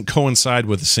that doesn't coincide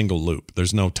with a single loop.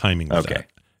 There's no timing with that.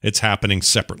 It's happening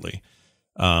separately.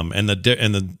 And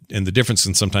the difference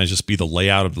can sometimes just be the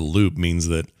layout of the loop means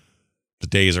that the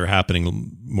days are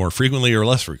happening more frequently or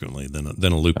less frequently than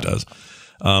a loop does.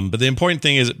 But the important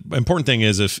thing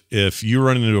is if you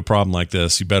run into a problem like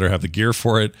this, you better have the gear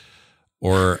for it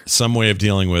or some way of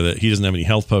dealing with it. He doesn't have any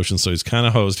health potions, so he's kind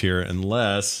of hosed here,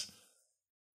 unless,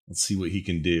 let's see what he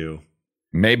can do.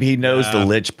 Maybe he knows the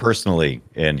Lich personally,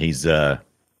 and he's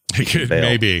he could,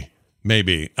 maybe.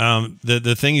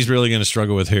 The thing he's really going to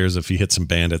struggle with here is if he hits some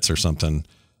bandits or something.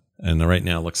 And right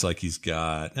now it looks like he's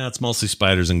got, it's mostly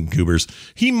spiders and goobers.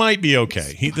 He might be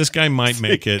okay. This guy might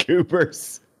make it.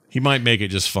 Goobers. He might make it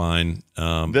just fine.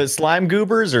 The slime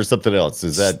goobers or something else?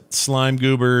 Is that slime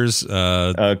goobers?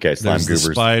 Okay, slime there's goobers.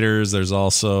 The spiders. There's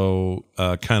also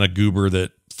kind of goober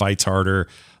that fights harder.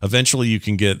 Eventually, you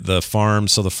can get the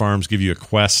farms. So the farms give you a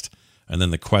quest, and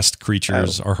then the quest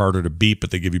creatures are harder to beat,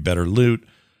 but they give you better loot.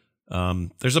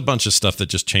 There's a bunch of stuff that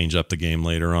just change up the game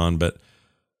later on, but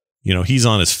he's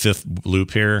on his 5th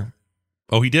loop here.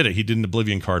 Oh, he did it. He did an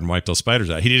Oblivion card and wiped those spiders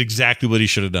out. He did exactly what he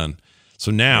should have done.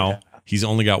 So now. He's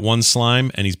only got one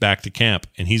slime, and he's back to camp,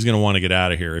 and he's going to want to get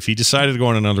out of here. If he decided to go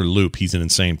on another loop, he's an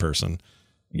insane person.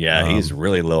 Yeah, he's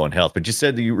really low on health. But you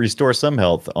said that you restore some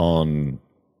health on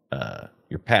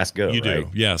your past go, You right?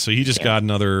 do, yeah. So he just got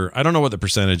another. I don't know what the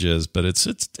percentage is, but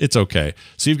it's okay.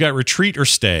 So you've got retreat or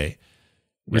stay.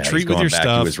 Retreat with your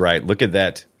stuff. He was right. Look at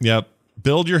that. Yep.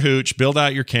 Build your hooch. Build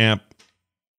out your camp.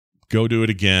 Go do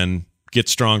it again. Get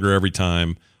stronger every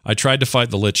time. I tried to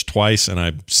fight the Lich twice, and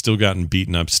I've still gotten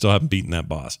beaten. I still haven't beaten that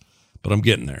boss, but I'm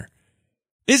getting there.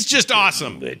 It's just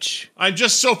awesome. Which I'm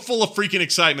just so full of freaking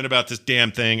excitement about this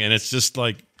damn thing, and it's just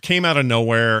like came out of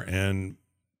nowhere. And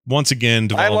once again,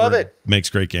 developer I love it. Makes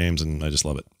great games, and I just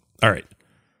love it. All right,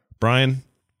 Brian,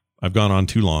 I've gone on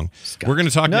too long. Scott. We're going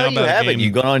to talk now about a game.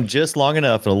 You've gone on just long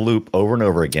enough in a loop over and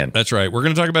over again. That's right. We're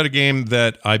going to talk about a game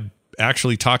that I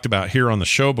actually talked about here on the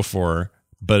show before,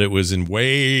 but it was in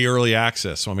way early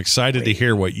access. So I'm excited to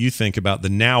hear what you think about the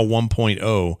now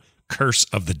 1.0 Curse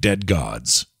of the Dead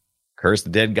Gods. Curse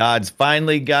of the Dead Gods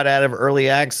finally got out of early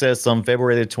access on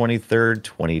February the 23rd,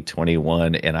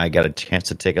 2021, and I got a chance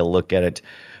to take a look at it.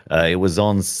 It was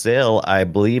on sale. I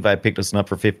believe I picked this one up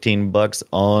for $15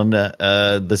 on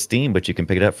the Steam, but you can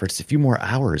pick it up for just a few more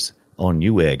hours on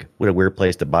Newegg. What a weird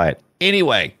place to buy it.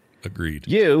 Anyway. Agreed.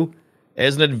 You,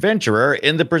 as an adventurer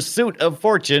in the pursuit of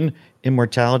fortune,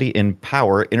 immortality, and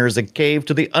power, enters a cave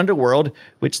to the underworld,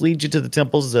 which leads you to the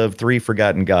temples of 3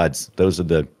 forgotten gods. Those are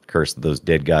the curse of those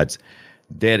dead gods.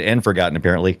 Dead and forgotten,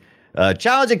 apparently.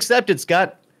 Challenge accepted,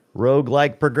 Scott.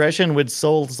 Roguelike progression with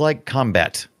Souls-like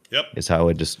combat. Yep. Is how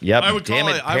it just, yep. I would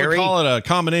call it a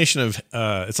combination of,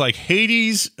 it's like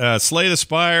Hades, Slay the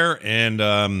Spire,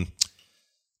 and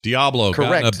Diablo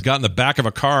Correct. got in the back of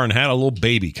a car and had a little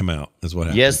baby come out, is what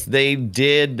happened. Yes, they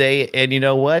did. And you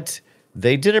know what?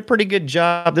 They did a pretty good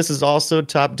job. This is also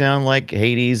top-down like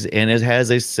Hades, and it has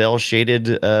a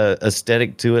cel-shaded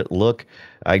aesthetic to it. Look,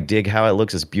 I dig how it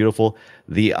looks. It's beautiful.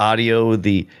 The audio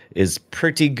is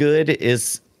pretty good.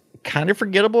 Is kind of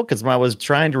forgettable because when I was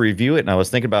trying to review it and I was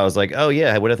thinking about it, I was like, oh,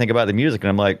 yeah, what do I think about the music? And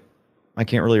I'm like, I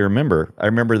can't really remember. I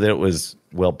remember that it was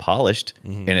well-polished,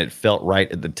 and it felt right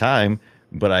at the time,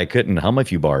 but I couldn't hum a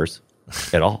few bars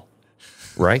at all.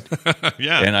 Right?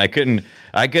 Yeah. And I couldn't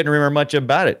remember much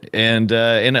about it. And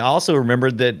I also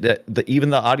remembered that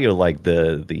even the audio, like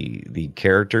the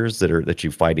characters that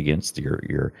you fight against,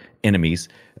 your enemies,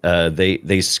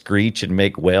 they screech and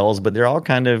make wails, but they're all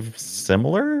kind of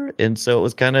similar. And so it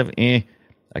was kind of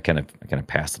I kind of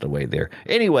passed it away there.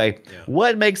 Anyway,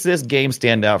 What makes this game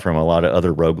stand out from a lot of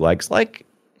other roguelikes like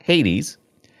Hades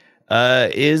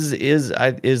is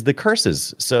the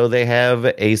curses. So they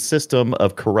have a system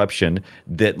of corruption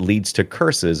that leads to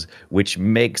curses, which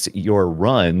makes your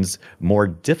runs more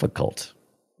difficult.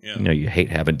 Yeah. You know, you hate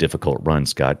having difficult runs,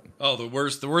 Scott. Oh, the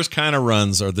worst kind of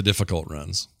runs are the difficult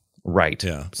runs. Right.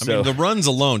 Yeah. I mean, the runs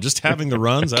alone, just having the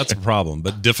runs, that's a problem.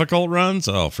 But difficult runs,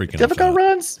 freaking difficult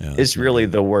runs is really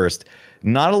the worst.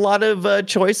 Not a lot of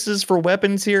choices for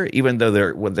weapons here, even though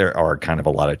there are kind of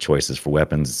a lot of choices for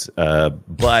weapons,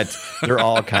 but they're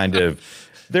all kind of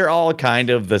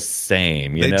the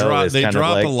same. They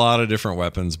drop a lot of different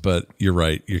weapons, but you're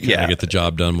right. You kind of get the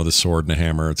job done with a sword and a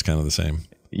hammer. It's kind of the same.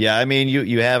 Yeah, I mean,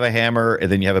 you have a hammer,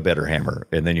 and then you have a better hammer,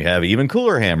 and then you have an even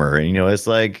cooler hammer, and it's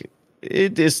like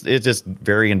it's just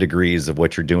varying degrees of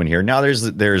what you're doing here. Now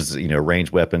there's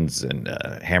ranged weapons and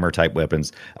hammer type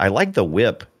weapons. I like the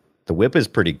whip. The whip is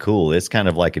pretty cool. It's kind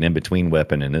of like an in-between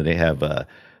weapon, and then they have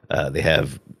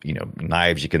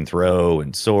knives you can throw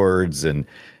and swords and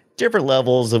different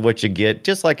levels of what you get.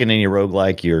 Just like in any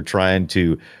roguelike, you're trying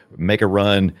to make a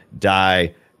run,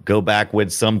 die, go back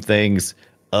with some things,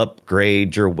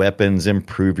 upgrade your weapons,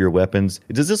 improve your weapons.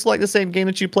 Does this look like the same game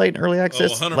that you played in early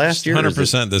access last year?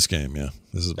 100% this game, yeah.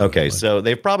 This is okay, so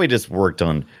they've probably just worked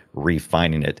on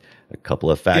refining it. A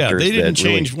couple of factors. Yeah, they didn't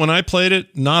change when I played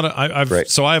it.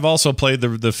 So I've also played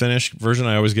the finished version.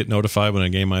 I always get notified when a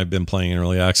game I've been playing in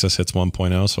early access hits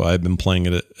 1.0. So I've been playing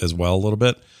it as well a little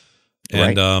bit,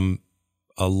 and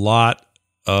a lot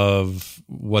of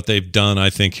what they've done, I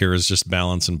think, here is just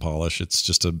balance and polish. It's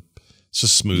just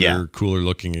smoother, cooler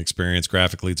looking experience.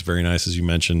 Graphically, it's very nice, as you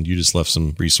mentioned. You just left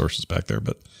some resources back there,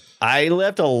 but I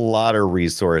left a lot of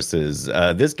resources.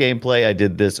 This gameplay, I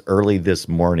did this early this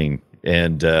morning.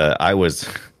 And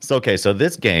so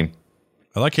this game,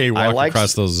 I like how you walk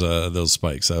across those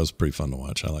spikes. That was pretty fun to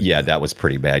watch. I like. Yeah, that was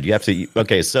pretty bad. You have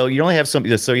to. So you only have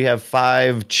so you have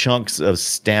 5 chunks of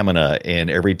stamina,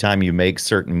 and every time you make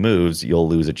certain moves, you'll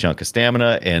lose a chunk of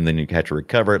stamina, and then you have to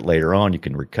recover it later on. You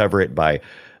can recover it by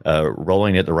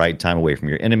rolling at the right time away from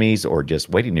your enemies, or just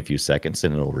waiting a few seconds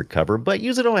and it'll recover. But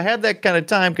usually don't have that kind of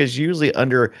time because usually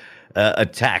under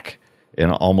attack. In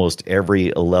almost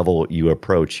every level you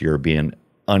approach, you're being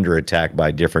under attack by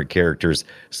different characters.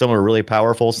 Some are really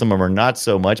powerful, some of them are not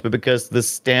so much, but because the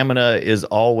stamina is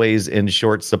always in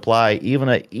short supply, even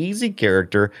an easy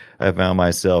character, I found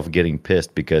myself getting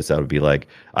pissed because I would be like,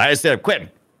 I said I'm quitting.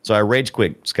 So I rage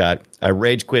quit, Scott. I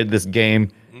rage quit this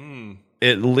game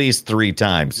at least 3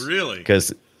 times. Really?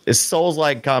 Because it's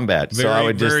Souls-like combat. So I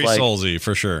would just very Soulsy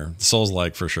for sure.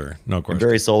 Souls-like for sure. No question.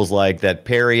 Very Souls-like. That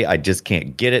parry, I just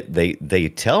can't get it. They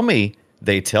tell me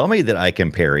that I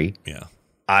can parry. Yeah.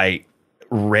 I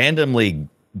randomly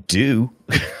do.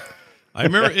 I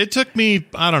remember it took me,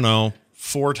 I don't know,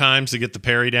 4 times to get the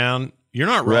parry down. You're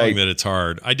not wrong that it's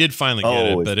hard. I did finally get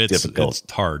it, but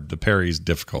it's hard. The parry's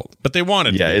difficult. But they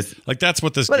wanted to. Like, that's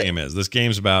what this game is. This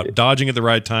game's about dodging at the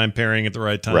right time, parrying at the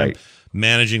right time,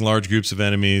 managing large groups of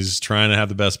enemies, trying to have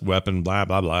the best weapon, blah,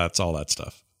 blah, blah. It's all that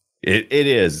stuff. It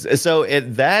is. So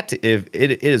if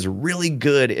it is really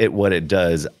good at what it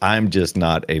does, I'm just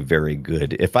not a very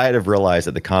good. If I had have realized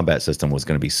that the combat system was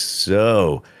going to be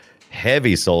so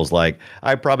heavy Souls-like,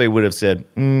 I probably would have said,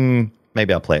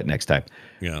 maybe I'll play it next time.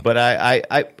 Yeah. But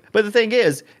but the thing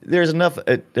is, there's enough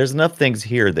things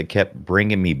here that kept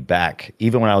bringing me back.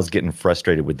 Even when I was getting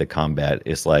frustrated with the combat,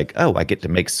 it's like, oh, I get to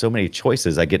make so many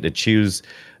choices. I get to choose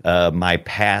my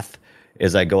path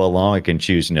as I go along. I can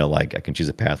choose, like I can choose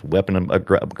a path weapon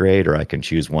upgrade, or I can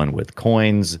choose one with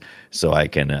coins, so I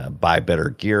can buy better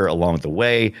gear along the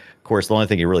way. Of course, the only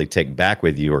thing you really take back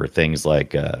with you are things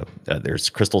like there's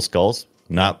crystal skulls.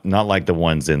 Not like the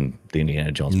ones in the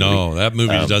Indiana Jones movie. No, that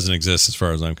movie doesn't exist as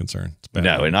far as I'm concerned. It's bad.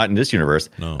 No, and not in this universe.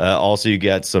 No. Also, you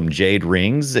get some jade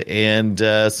rings and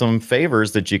some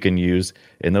favors that you can use.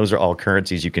 And those are all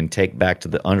currencies you can take back to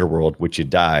the underworld, which you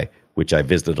die, which I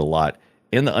visited a lot.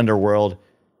 In the underworld,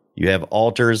 you have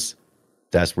altars.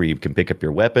 That's where you can pick up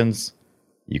your weapons.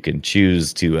 You can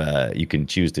choose to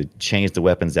change the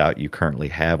weapons out you currently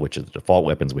have, which are the default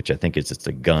weapons, which I think is just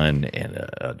a gun and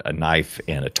a knife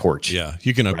and a torch. Yeah,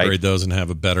 you can upgrade those and have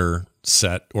a better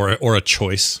set or a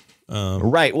choice.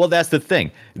 Right. Well, that's the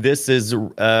thing. This is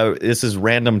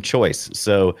random choice.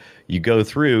 So you go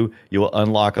through, you will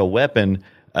unlock a weapon,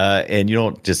 and you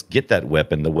don't just get that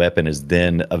weapon. The weapon is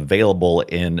then available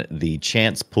in the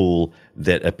chance pool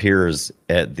that appears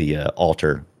at the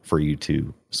altar for you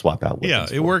to swap out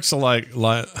weapons. Yeah, it works like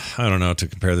I don't know to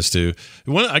compare this to.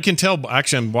 I can tell.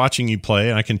 Actually, I'm watching you play,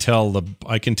 and I can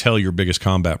tell your biggest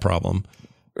combat problem.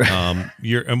 And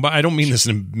I don't mean this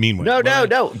in a mean way. No.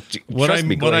 What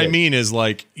I mean is,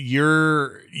 like,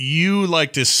 you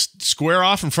like to square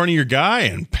off in front of your guy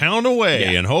and pound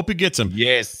away and hope he gets him.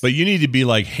 Yes, but you need to be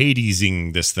like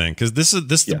Hadesing this thing, because this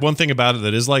is the one thing about it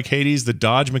that is like Hades. The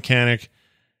dodge mechanic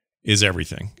is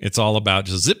everything. It's all about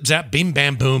just zip zap bim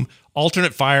bam boom,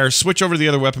 alternate fire, switch over to the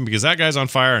other weapon because that guy's on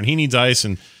fire and he needs ice,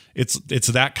 and it's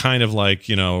that kind of like,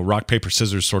 rock paper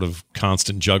scissors sort of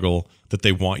constant juggle that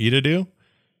they want you to do.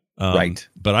 Right.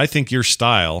 But I think your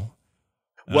style,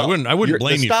 I wouldn't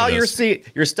blame you for this.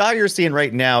 Your style you're seeing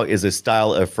right now is a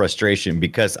style of frustration,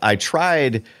 because I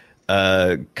tried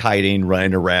kiting,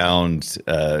 running around,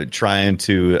 trying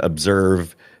to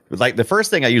observe. Like, the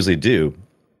first thing I usually do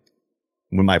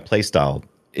when my play style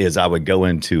is I would go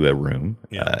into a room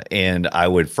and I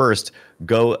would first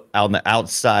go out on the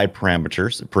outside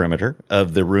perimeter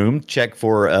of the room, check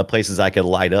for places I could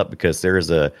light up, because there's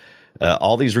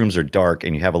all these rooms are dark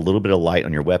and you have a little bit of light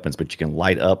on your weapons, but you can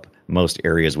light up most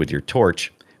areas with your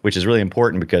torch, which is really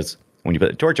important because when you put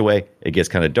the torch away, it gets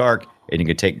kind of dark and you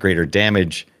can take greater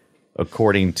damage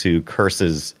according to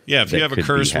curses. Yeah, if you have a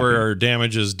curse where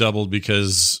damage is doubled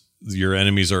because your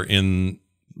enemies are in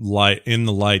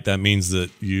the light, that means that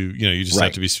you just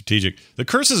have to be strategic. The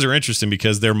curses are interesting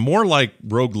because they're more like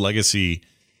Rogue Legacy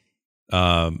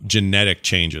genetic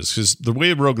changes, because the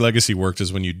way Rogue Legacy worked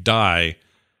is when you die,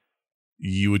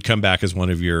 you would come back as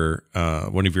one of your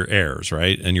heirs,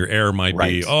 right? And your heir might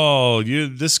be,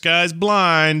 this guy's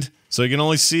blind, so you can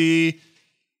only see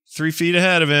 3 feet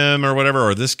ahead of him or whatever,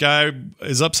 or this guy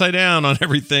is upside down on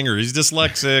everything, or he's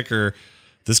dyslexic, or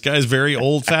this guy's very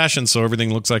old-fashioned, so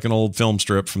everything looks like an old film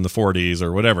strip from the 40s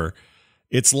or whatever.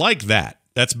 It's like that.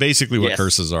 That's basically what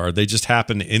curses are. They just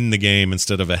happen in the game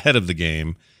instead of ahead of the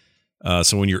game.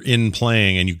 So when you're in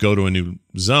playing and you go to a new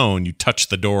zone, you touch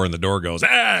the door and the door goes,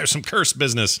 there's some curse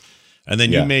business. And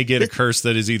then you may get a curse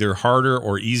that is either harder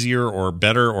or easier or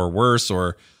better or worse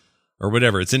or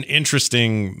whatever. It's an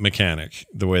interesting mechanic,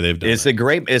 the way they've done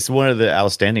it. It's one of the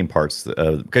outstanding parts,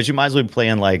 because you might as well be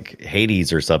playing like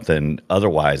Hades or something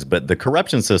otherwise. But the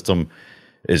corruption system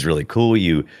is really cool.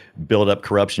 You build up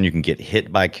corruption. You can get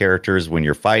hit by characters when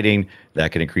you're fighting.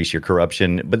 That can increase your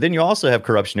corruption. But then you also have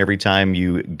corruption every time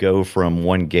you go from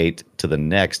one gate to the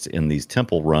next in these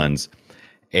temple runs.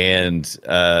 And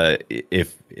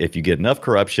if you get enough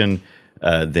corruption,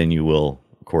 then you will,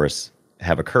 of course,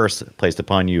 have a curse placed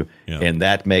upon you. Yeah. And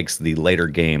that makes the later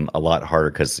game a lot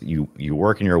harder, because you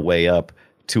working your way up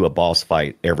to a boss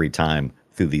fight every time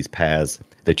through these paths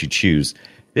that you choose.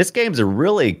 This game's a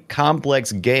really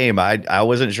complex game. I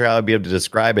wasn't sure how I'd be able to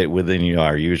describe it within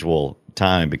our usual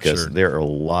time, because there are a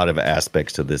lot of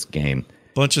aspects to this game.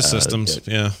 Bunch of systems,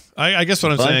 I guess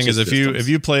what I'm saying is if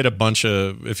you played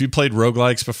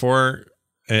roguelikes before,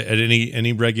 at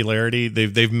any regularity.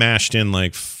 They've mashed in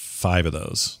like 5 of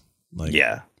those. Like,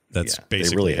 that's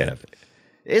basically they really have.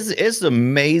 It's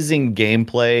amazing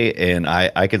gameplay, and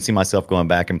I can see myself going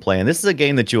back and playing. This is a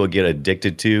game that you will get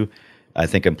addicted to, I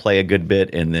think, and play a good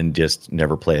bit, and then just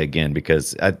never play again,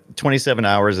 because 27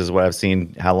 hours is what I've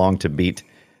seen how long to beat.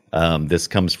 This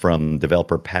comes from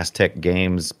developer Pastech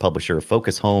Games, publisher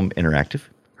Focus Home Interactive.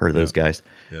 Heard of those guys?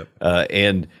 Yep.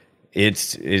 And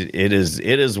it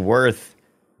is worth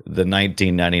the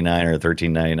 $19.99 or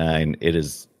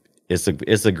 $13.99.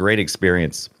 It's a great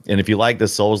experience, and if you like the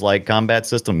Souls-like combat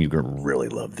system, you're gonna really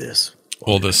love this.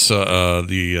 Well, this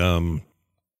what am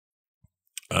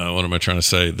I trying to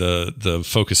say? The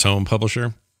Focus Home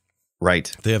publisher,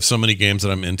 right? They have so many games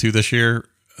that I'm into this year.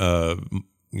 I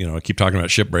keep talking about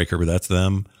Shipbreaker, but that's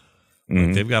them.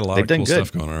 Like, they've got a lot of cool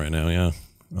stuff going on right now. Yeah,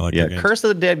 I like that game. Curse of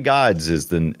the Dead Gods is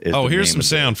the. Here's some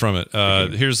sound from it.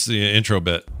 Here's the intro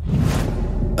bit.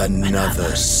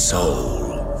 Another soul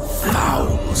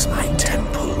fouls my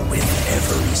temple with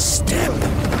every step.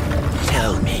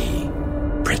 Tell me,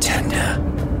 pretender,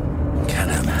 can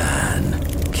a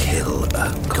man kill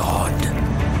a god?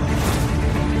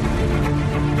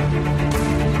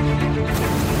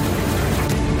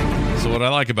 So what I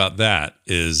like about that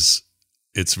is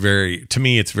it's very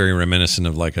reminiscent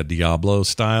of like a Diablo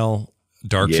style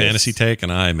dark fantasy take,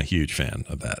 and I'm a huge fan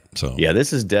of that. So yeah,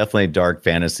 this is definitely dark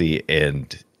fantasy,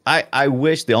 and I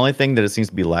wish the only thing that it seems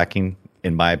to be lacking,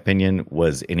 in my opinion,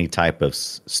 was any type of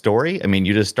story. I mean,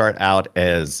 you just start out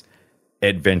as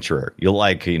adventurer. You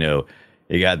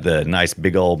got the nice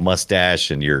big old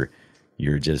mustache, and you're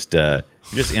just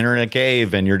entering a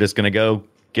cave, and you're just gonna go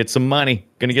get some money,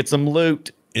 gonna get some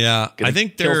loot. Yeah, I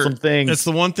think some things. That's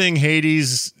the one thing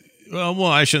Hades. Well,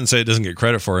 I shouldn't say it doesn't get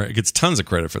credit for it. It gets tons of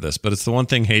credit for this, but it's the one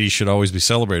thing Hades should always be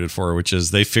celebrated for, which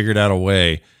is they figured out a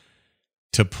way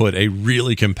to put a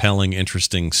really compelling,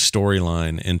 interesting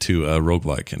storyline into a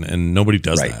roguelike, and nobody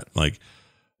does that. Like,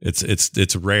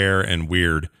 it's rare and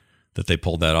weird that they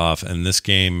pulled that off, and this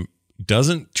game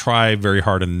doesn't try very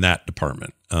hard in that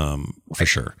department, for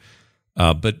sure.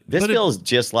 But feels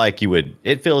just like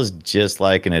it feels just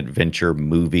like an adventure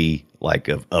movie, like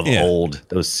of old,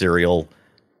 those serial.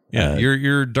 Yeah,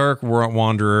 you're a dark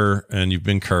wanderer, and you've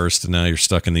been cursed, and now you're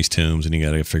stuck in these tombs, and you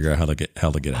got to figure out how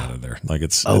to get out of there. Like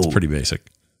it's pretty basic.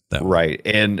 That right,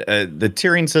 and the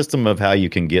tiering system of how you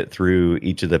can get through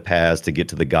each of the paths to get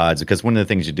to the gods, because one of the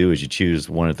things you do is you choose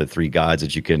one of the 3 gods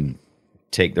that you can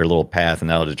take their little path, and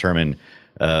that'll determine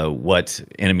what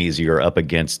enemies you're up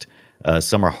against.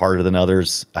 Some are harder than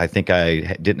others. I think I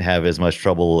didn't have as much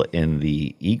trouble in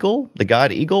the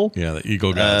god eagle. Yeah, the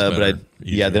eagle god's better.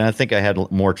 Then I think I had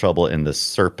more trouble in the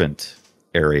serpent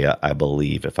area, I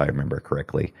believe, if I remember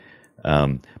correctly.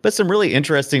 But some really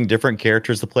interesting different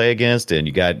characters to play against, and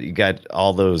you got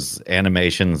all those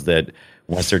animations that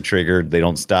once they're triggered, they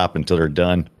don't stop until they're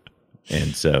done.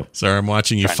 And so, sorry, I'm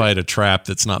watching you fight a trap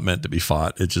that's not meant to be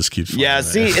fought. It just keeps. Yeah,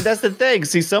 see, that's the thing.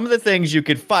 See, some of the things you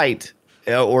could fight.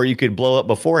 Or you could blow up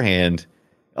beforehand.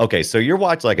 Okay, so you're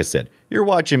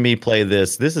watching me play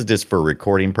this. This is just for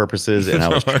recording purposes, and I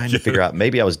was trying to figure out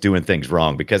maybe I was doing things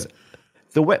wrong, because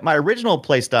my original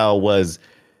play style was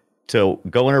to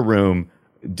go in a room,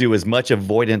 do as much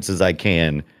avoidance as I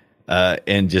can,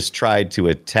 and just try to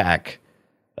attack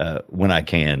when I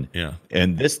can. Yeah.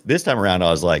 And this time around, I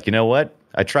was like, you know what?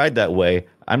 I tried that way.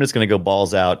 I'm just going to go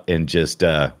balls out and just.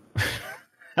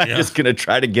 I'm just going to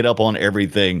try to get up on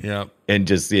everything and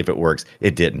just see if it works.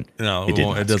 It didn't. No,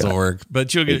 it doesn't work.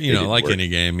 But you'll get, like any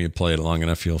game, you play it long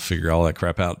enough, you'll figure all that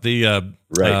crap out. The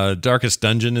Darkest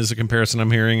Dungeon is a comparison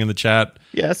I'm hearing in the chat.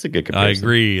 Yeah, that's a good comparison. I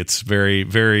agree. It's very,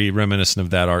 very reminiscent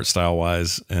of that art style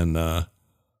wise, and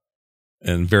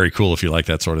very cool if you like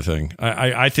that sort of thing.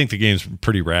 I think the game's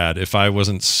pretty rad. If I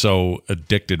wasn't so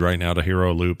addicted right now to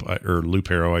Hero Loop or Loop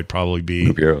Hero, I'd probably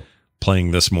be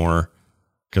playing this more,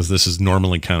 because this is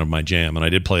normally kind of my jam, and I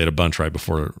did play it a bunch right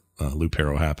before Loop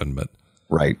Hero happened. But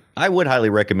right, I would highly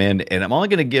recommend, and I'm only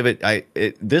going to give it.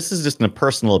 This is just a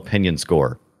personal opinion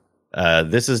score.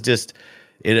 This is just.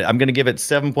 I'm going to give it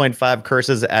 7.5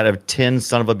 curses out of 10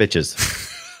 son of a bitches,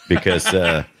 because you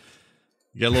got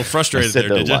a little frustrated there,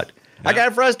 did you? Yeah. I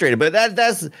got frustrated, but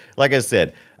that's like I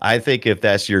said. I think if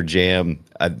that's your jam,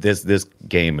 this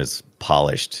game is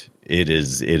polished. It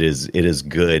is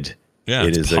good. Yeah,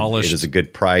 it is polished. It is a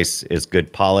good price. It's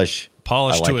good polish.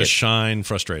 Polished to a shine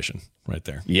frustration right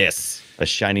there. Yes, a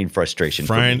shining frustration.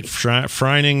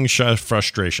 Frining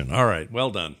frustration. All right,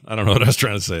 well done. I don't know what I was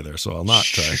trying to say there, so I'll not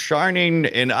try. Shining,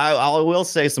 and I will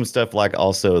say some stuff like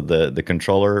also the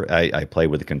controller. I play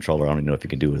with the controller. I don't even know if you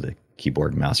can do it with the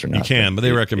keyboard and mouse or not. You can, but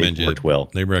they recommend it worked well.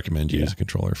 They recommend you use a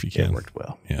controller if you can. It worked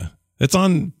well. Yeah. It's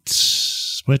on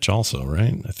Switch also,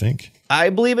 right? I think. I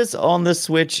believe it's on the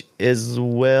Switch as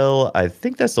well. I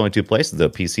think that's the only two places, though,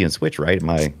 PC and Switch, right? Am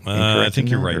I incorrect? I think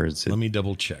you're right. Let me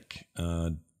double check.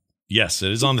 Yes,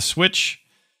 it is on the Switch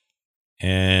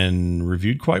and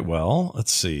reviewed quite well.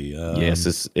 Let's see.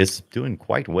 Yes, it's doing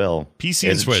quite well. PC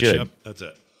and Switch. Yep, that's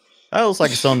it. Oh, it looks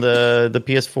like it's on the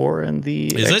PS4 and the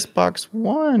Xbox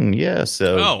One. Yeah.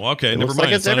 So. Oh, okay. Never mind.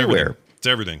 Like it's everywhere. Everything. It's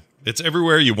everything. It's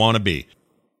everywhere you want to be.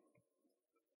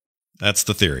 That's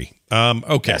the theory.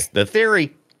 Okay. That's the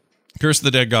theory. Curse of the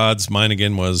Dead Gods. Mine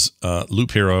again was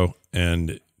Loop Hero,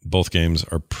 and both games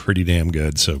are pretty damn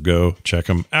good. So go check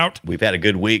them out. We've had a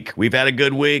good week. Yep. It's a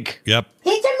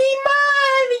me,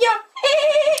 Mario.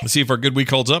 Let's see if our good week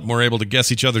holds up and we're able to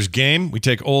guess each other's game. We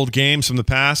take old games from the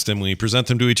past and we present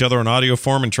them to each other in audio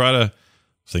form and try to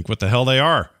think what the hell they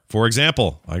are. For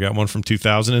example, I got one from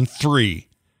 2003.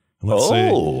 Let's say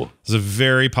it was a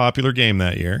very popular game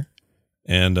that year.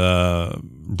 And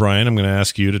Brian, I'm going to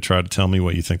ask you to try to tell me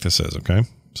what you think this is, okay?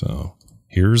 So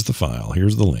here's the file.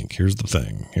 Here's the link. Here's the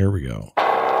thing. Here we go. The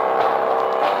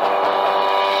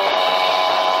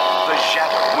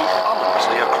shadow moved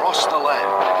ominously across the land,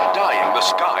 dyeing the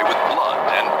sky with blood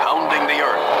and pounding the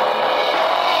earth.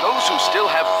 Those who still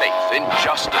have faith in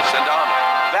justice and honor,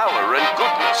 valor and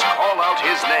goodness call out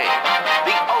his name.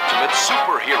 The ultimate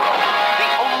superhero, the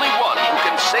only one who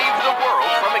can save the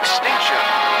world from extinction.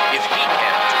 If he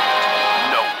can't do it,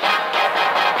 no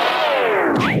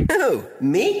one. Oh,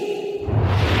 me?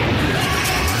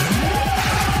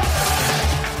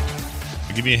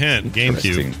 I'll give you a hint.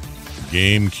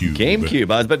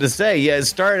 GameCube. I was about to say, yeah, it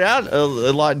started out a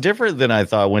lot different than I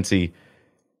thought once he...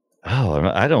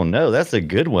 Oh, I don't know. That's a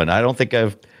good one. I don't think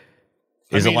I've...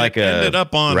 Is it like a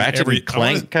Ratchet and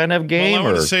Clank kind of game? Well, I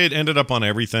want to say it ended up on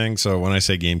everything. So when I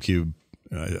say GameCube,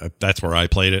 that's where I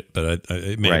played it, but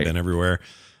it may have been everywhere.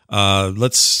 I'll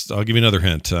give you another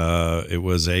hint. It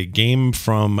was a game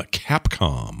from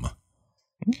Capcom.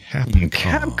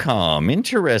 Capcom.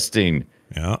 Interesting.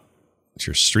 Yeah. It's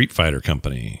your Street Fighter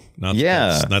company.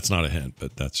 That's not a hint,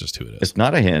 but that's just who it is. It's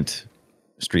not a hint.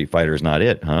 Street Fighter is not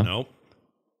it, huh? Nope.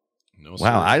 No,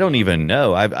 wow, I don't even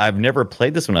know. I've never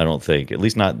played this one, I don't think. At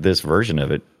least not this version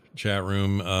of it. Chat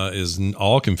room is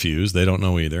all confused. They don't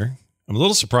know either. I'm a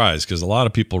little surprised because a lot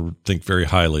of people think very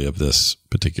highly of this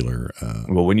particular.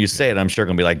 Well, when you say it, I'm sure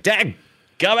going to be like, "Dag,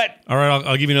 gummit!" All right,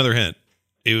 I'll give you another hint.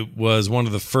 It was one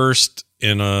of the first I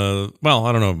don't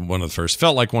know, one of the first.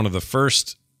 Felt like one of the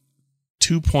first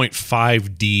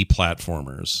 2.5D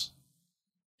platformers,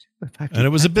 and it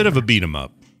was a bit of a beat 'em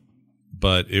up.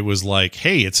 But it was like,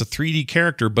 hey, it's a 3D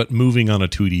character, but moving on a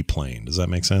 2D plane. Does that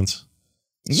make sense?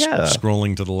 Yeah.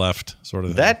 Scrolling to the left, sort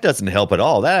of thing. That doesn't help at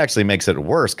all. That actually makes it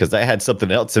worse because I had something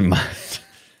else in mind.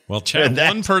 Well, chat,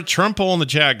 one per Trump hole in the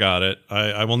chat got it.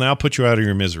 I will now put you out of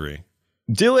your misery.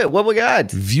 Do it. What we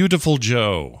got? Beautiful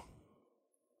Joe.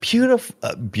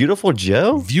 Beautiful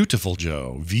Joe? Beautiful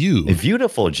Joe.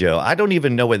 Beautiful Joe. I don't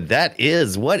even know what that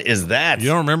is. What is that? You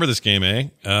don't remember this game, eh?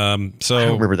 I don't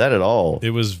remember that at all.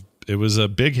 It was a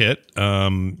big hit.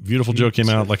 Beautiful Joe came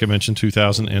out, like I mentioned,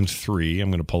 2003.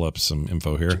 I'm going to pull up some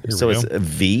info here. So it's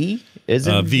V? Is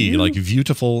it V, like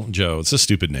Beautiful Joe. It's a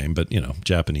stupid name, but,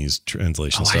 Japanese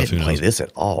translation stuff. I didn't play this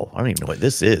at all. I don't even know what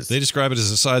this is. They describe it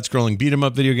as a side-scrolling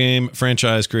beat-em-up video game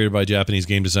franchise created by Japanese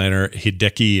game designer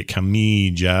Hideki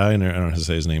Kamiya. And I don't know how to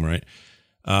say his name right.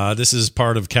 This is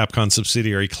part of Capcom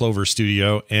subsidiary Clover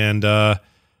Studio. And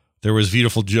there was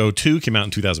Beautiful Joe 2, came out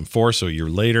in 2004, so a year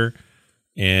later.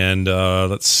 And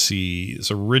let's see,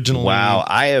 it's originally... Wow,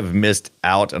 I have missed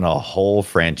out on a whole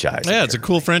franchise. Yeah, it's a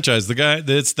cool franchise.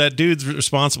 That dude's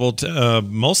responsible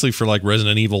mostly for like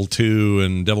Resident Evil 2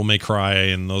 and Devil May Cry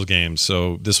and those games.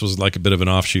 So this was like a bit of an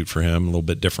offshoot for him, a little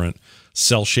bit different.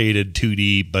 Cell-shaded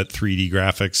 2D, but 3D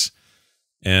graphics.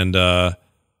 And I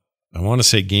want to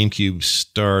say GameCube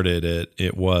started it.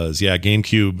 It was. Yeah,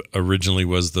 GameCube originally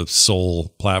was the sole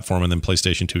platform, and then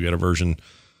PlayStation 2 got a version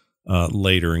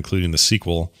later, including the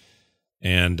sequel.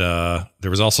 And there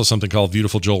was also something called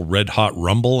Beautiful Joe Red Hot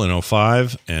Rumble in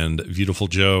 2005 and Beautiful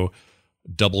Joe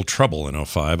Double Trouble in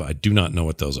 2005. I do not know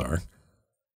what those are.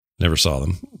 Never saw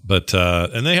them. But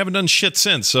and they haven't done shit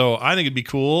since. So I think it'd be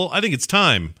cool. I think it's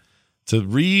time to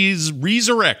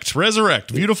resurrect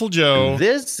Beautiful Joe.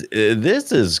 This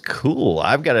is cool.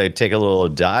 I've got to take a little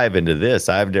dive into this.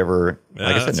 I've never,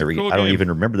 like I said, I don't even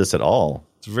remember this at all.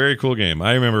 It's a very cool game.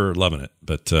 I remember loving it,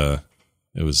 but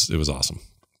it was awesome.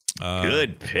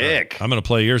 Good pick. I'm going to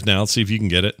play yours now. Let's see if you can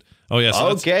get it. Oh, yeah. So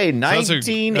okay, that's a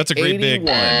great big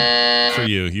for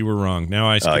you. You were wrong. Now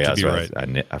I get to be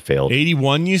right. I failed.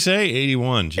 81, you say?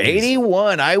 81. Jeez.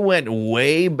 81. I went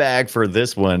way back for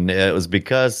this one. It was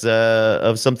because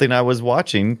of something I was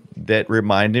watching that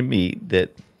reminded me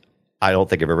that I don't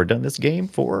think I've ever done this game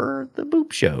for the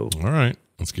Boop Show. All right.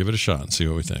 Let's give it a shot and see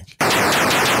what we think.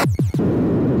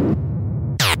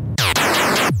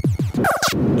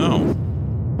 Oh.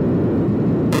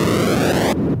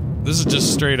 This is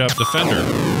just straight up Defender.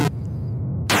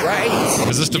 Right.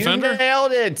 Is this Defender? You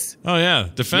nailed it. Oh, yeah.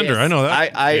 Defender. Yes. I know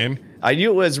that game. I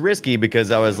knew it was risky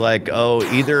because I was like, oh,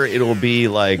 either it'll be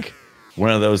like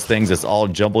one of those things that's all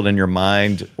jumbled in your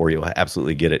mind or you'll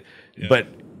absolutely get it. Yeah. But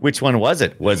which one was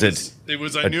it? Was it? It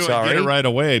was. I knew I'd get it right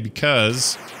away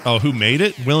because. Oh, who made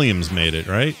it? Williams made it,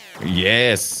 right?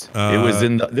 Yes. It was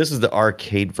in. This is the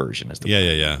arcade version.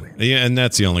 Yeah, and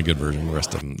that's the only good version. The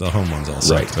rest of them, the home ones, all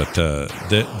suck. Right. But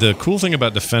the cool thing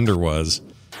about Defender was,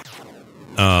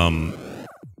 how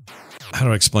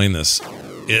do I explain this?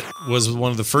 It was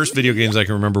one of the first video games I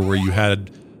can remember where you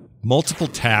had multiple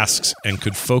tasks and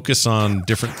could focus on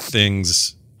different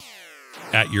things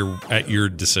at your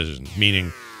decision.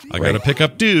 Meaning, I got to pick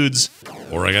up dudes,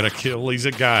 or I got to kill these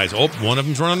guys. Oh, one of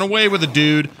them's running away with a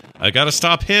dude. I got to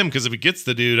stop him because if he gets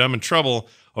the dude, I'm in trouble.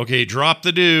 Okay, drop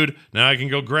the dude. Now I can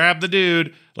go grab the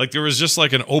dude. Like there was just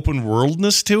like an open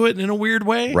worldness to it in a weird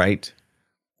way. Right.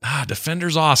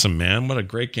 Defender's awesome, man. What a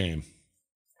great game.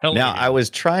 Now, I was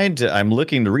I'm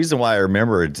looking, the reason why I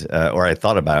remembered, or I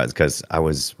thought about it is because I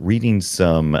was reading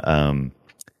some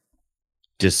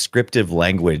descriptive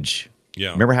language.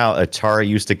 Yeah. Remember how Atari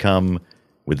used to come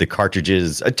with the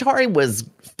cartridges? Atari was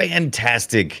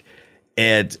fantastic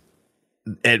at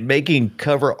making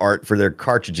cover art for their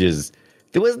cartridges.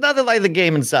 There was nothing like the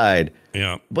game inside.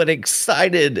 Yeah. But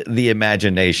excited the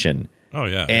imagination. Oh,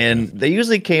 yeah. And they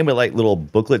usually came with like little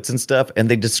booklets and stuff, and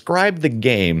they described the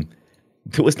game.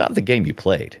 It was not the game you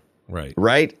played. Right.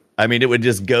 Right? I mean, it would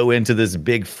just go into this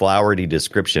big flowery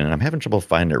description, and I'm having trouble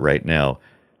finding it right now.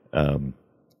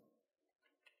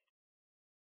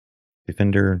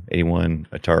 Defender, 81,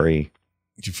 Atari.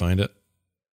 Did you find it?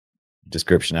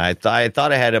 Description. I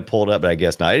thought I had it pulled up, but I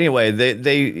guess not. Anyway,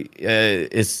 they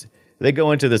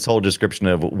go into this whole description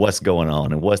of what's going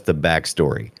on and what's the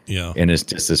backstory. Yeah. And it's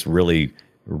just this really,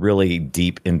 really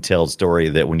deep, entailed story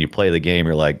that when you play the game,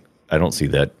 you're like, I don't see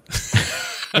that.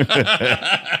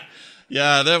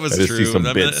 Yeah, that was true. And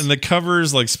the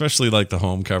covers, like especially like the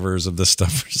home covers of this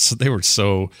stuff, they were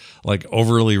so like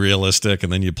overly realistic.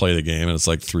 And then you play the game, and it's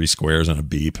like 3 squares and a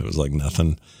beep. It was like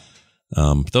nothing.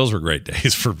 Those were great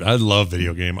days. I love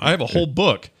video game. I have a whole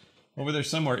book over there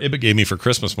somewhere. Ibba gave me for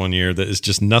Christmas one year that is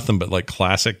just nothing but like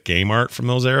classic game art from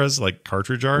those eras, like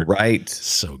cartridge art. Right.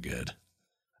 So good.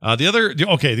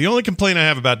 The only complaint I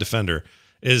have about Defender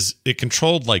is it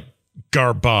controlled like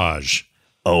garbage.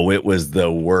 Oh, it was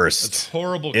the worst. It's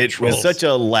horrible. It was such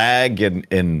a lag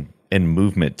in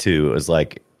movement too. It was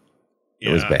like it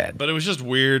was bad. But it was just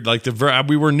weird. Like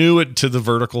we were new to the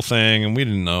vertical thing, and we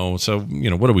didn't know. So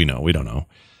what do we know? We don't know.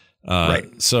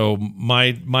 Right. So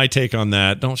my take on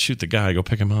that: don't shoot the guy. Go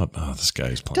pick him up. Oh, this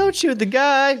guy's playing. Don't shoot the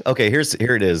guy. Okay, here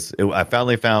it is. I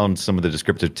finally found some of the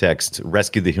descriptive text.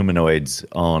 Rescue the humanoids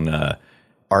on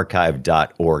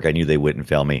archive.org. I knew they wouldn't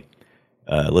fail me.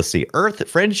 Let's see. Earth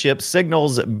friendship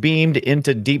signals beamed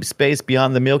into deep space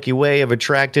beyond the Milky Way have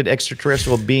attracted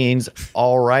extraterrestrial beings.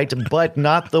 All right, but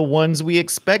not the ones we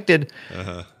expected.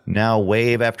 Uh-huh. Now,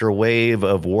 wave after wave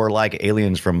of warlike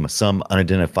aliens from some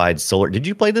unidentified solar. Did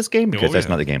you play this game? Because that's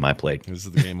not the game I played. This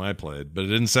is the game I played, but it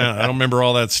didn't sound. I don't remember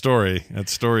all that story. That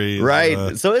story, is,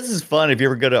 right? So this is fun. If you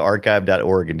ever go to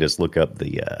archive.org and just look up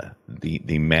the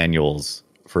manuals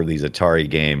for these Atari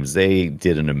games, they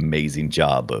did an amazing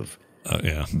job of.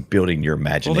 Building your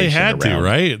imagination. Well, they had around. to,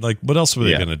 right? Like, what else were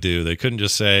they going to do? They couldn't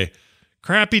just say,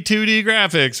 crappy 2D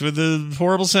graphics with the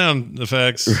horrible sound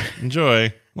effects.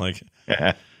 Enjoy. Like,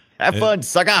 have fun,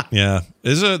 sucker. Yeah.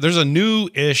 There's a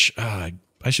new-ish, I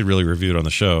should really review it on the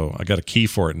show. I got a key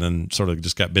for it and then sort of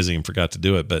just got busy and forgot to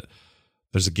do it. But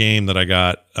there's a game that I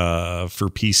got for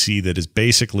PC that is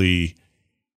basically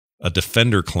a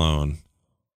Defender clone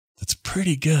that's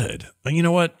pretty good. And you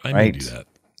know what? I may do that.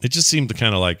 It just seemed to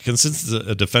kind of like, since it's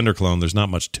a Defender clone, there's not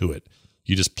much to it.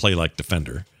 You just play like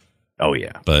Defender. Oh,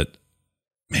 yeah. But,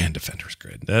 man, Defender's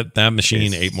good. That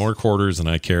machine ate more quarters than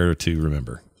I care to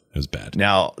remember. It was bad.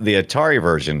 Now, the Atari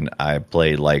version, I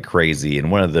played like crazy.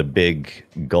 And one of the big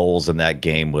goals in that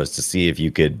game was to see if you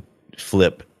could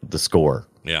flip the score.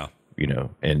 Yeah.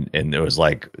 And there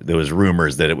was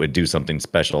rumors that it would do something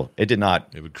special. It did not.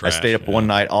 It would crash. I stayed up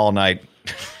all night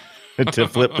to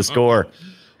flip the score.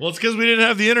 Well, it's because we didn't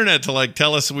have the internet to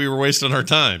tell us we were wasting our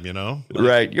time, you know?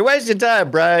 Right. You're wasting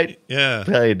time, Brian. Yeah.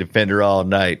 Play Defender all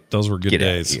night. Those were good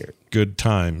days. Good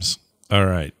times. All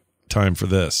right. Time for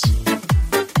this.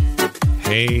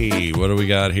 Hey, what do we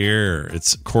got here?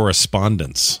 It's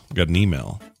correspondence. We got an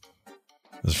email.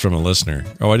 This is from a listener.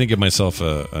 Oh, I didn't give myself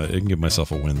a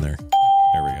win there.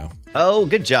 There we go. Oh,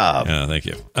 good job. Yeah, thank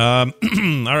you.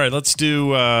 All right, let's do...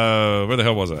 where the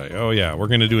hell was I? Oh, yeah, we're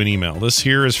going to do an email. This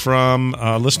here is from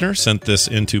a listener. Sent this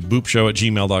into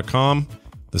boopshow@gmail.com.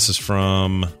 This is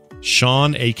from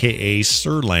Sean, a.k.a.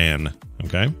 Sirlan.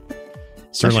 Okay?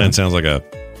 Sirlan sounds like a...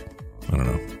 I don't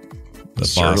know.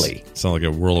 The boss. Sounds like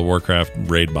a World of Warcraft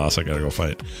raid boss I got to go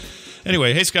fight.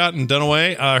 Anyway, hey, Scott and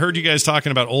Dunaway. I heard you guys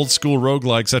talking about old school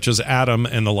roguelikes such as Adam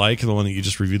and the like, the one that you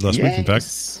just reviewed last week, in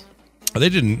fact. They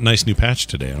did a nice new patch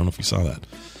today. I don't know if you saw that.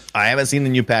 I haven't seen the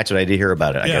new patch, but I did hear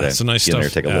about it. Yeah, it's some nice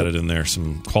stuff added in there,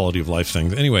 some quality of life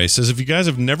things. Anyway, it says, if you guys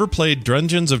have never played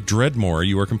Dungeons of Dreadmore,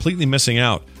 you are completely missing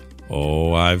out.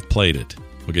 Oh, I've played it.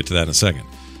 We'll get to that in a second.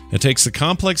 It takes the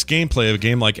complex gameplay of a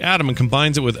game like Adam and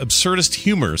combines it with absurdist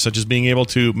humor, such as being able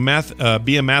to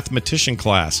be a mathematician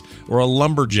class or a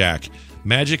lumberjack.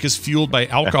 Magic is fueled by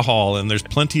alcohol, and there's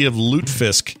plenty of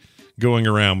lutefisk going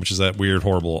around, which is that weird,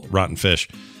 horrible, rotten fish.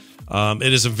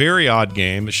 It is a very odd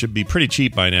game. It should be pretty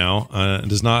cheap by now. It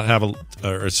does not have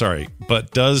does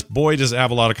it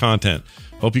have a lot of content.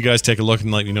 Hope you guys take a look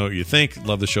and let me know what you think.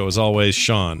 Love the show as always,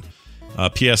 Sean.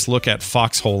 P.S. Look at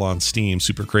Foxhole on Steam.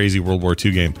 Super crazy World War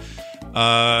II game.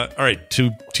 All right,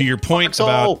 to your point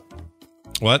about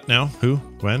what now? Who?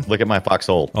 When? Look at my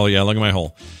foxhole. Oh yeah, look at my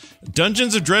hole.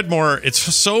 Dungeons of Dreadmore. It's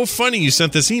so funny you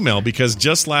sent this email because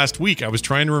just last week I was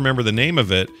trying to remember the name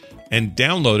of it and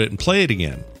download it and play it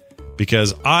again.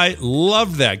 Because I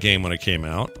loved that game when it came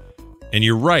out. And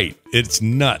you're right. It's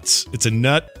nuts. It's for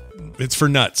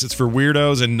nuts. It's for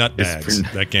weirdos and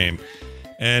nutbags, that game.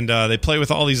 And they play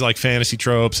with all these fantasy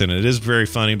tropes, and it is very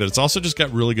funny, but it's also just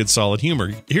got really good, solid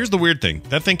humor. Here's the weird thing.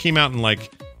 That thing came out in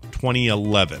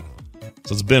 2011.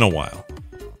 So it's been a while.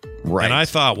 Right. And I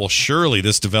thought, well, surely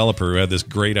this developer who had this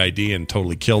great idea and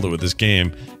totally killed it with this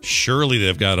game, surely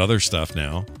they've got other stuff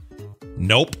now.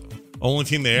 Nope. Only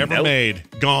thing they ever made.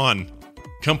 Gone.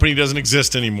 Company doesn't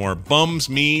exist anymore. Bums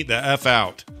me the F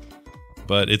out.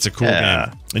 But it's a cool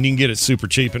game. And you can get it super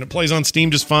cheap. And it plays on Steam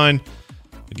just fine.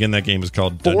 Again, that game is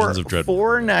called Dungeons of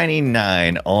Dreadmore.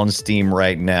 $4.99 on Steam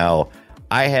right now.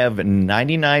 I have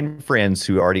 99 friends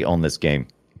who already own this game.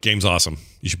 Game's awesome.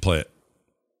 You should play it.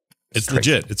 It's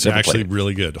legit. It's actually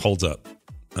really good. Holds up.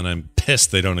 And I'm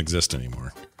pissed they don't exist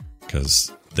anymore.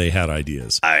 Because they had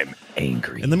ideas. I'm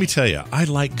angry. And let me tell you, I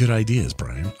like good ideas,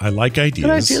 Brian. I like ideas.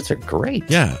 Good ideas are great.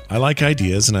 Yeah, I like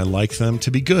ideas, and I like them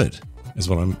to be good. Is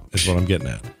what I'm getting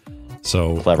at.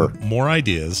 So clever. More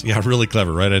ideas. Yeah, really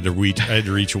clever, right? I had to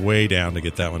reach way down to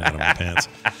get that one out of my pants.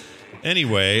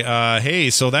 Anyway, hey,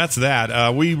 so that's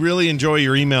that. We really enjoy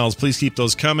your emails. Please keep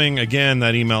those coming. Again,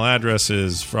 that email address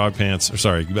is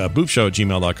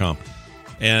boopshow@gmail.com.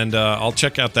 And I'll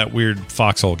check out that weird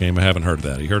Foxhole game. I haven't heard of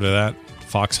that. Have you heard of that?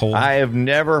 Foxhole? I have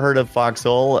never heard of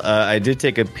Foxhole. I did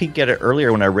take a peek at it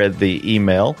earlier when I read the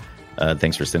email.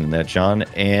 Thanks for sending that, Sean.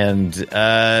 And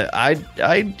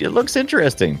it looks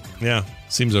interesting. Yeah,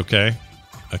 seems okay.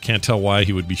 I can't tell why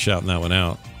he would be shouting that one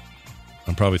out.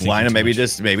 I'm probably thinking why not? Maybe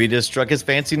just struck his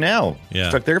fancy now. Yeah,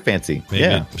 struck their fancy. Maybe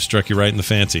it struck you right in the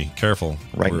fancy. Careful,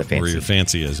 right in the fancy. Where your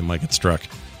fancy is, it might get struck.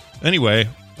 Anyway,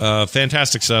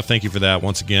 fantastic stuff. Thank you for that.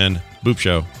 Once again,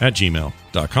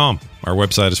 boopshow@gmail.com. Our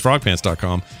website is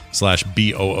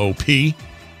frogpants.com/BOOP.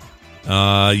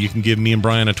 You can give me and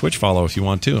Brian a Twitch follow if you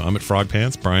want to. I'm at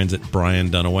Frogpants. Brian's at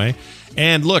Brian Dunaway.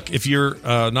 And look, if you're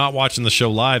not watching the show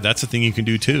live, that's a thing you can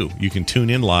do too. You can tune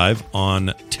in live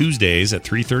on Tuesdays at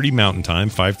 3:30 Mountain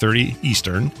Time, 5:30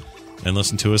 Eastern, and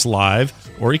listen to us live.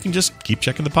 Or you can just keep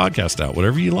checking the podcast out.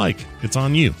 Whatever you like. It's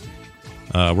on you.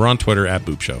 We're on Twitter at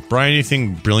Boop Show. Brian,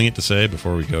 anything brilliant to say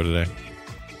before we go today?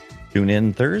 Tune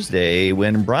in Thursday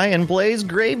when Brian plays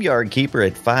Graveyard Keeper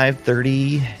at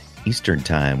 5:30 Eastern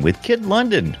Time with Kid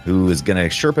London, who is going to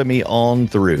Sherpa me on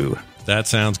through. That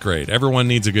sounds great. Everyone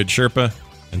needs a good Sherpa.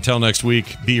 Until next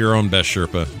week, be your own best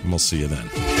Sherpa, and we'll see you then.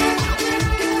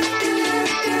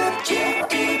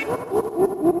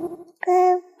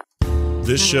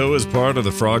 This show is part of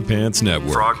the Frog Pants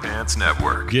Network. Frog Pants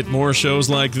Network. Get more shows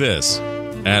like this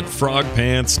at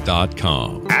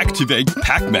frogpants.com. Activate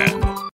Pac-Man.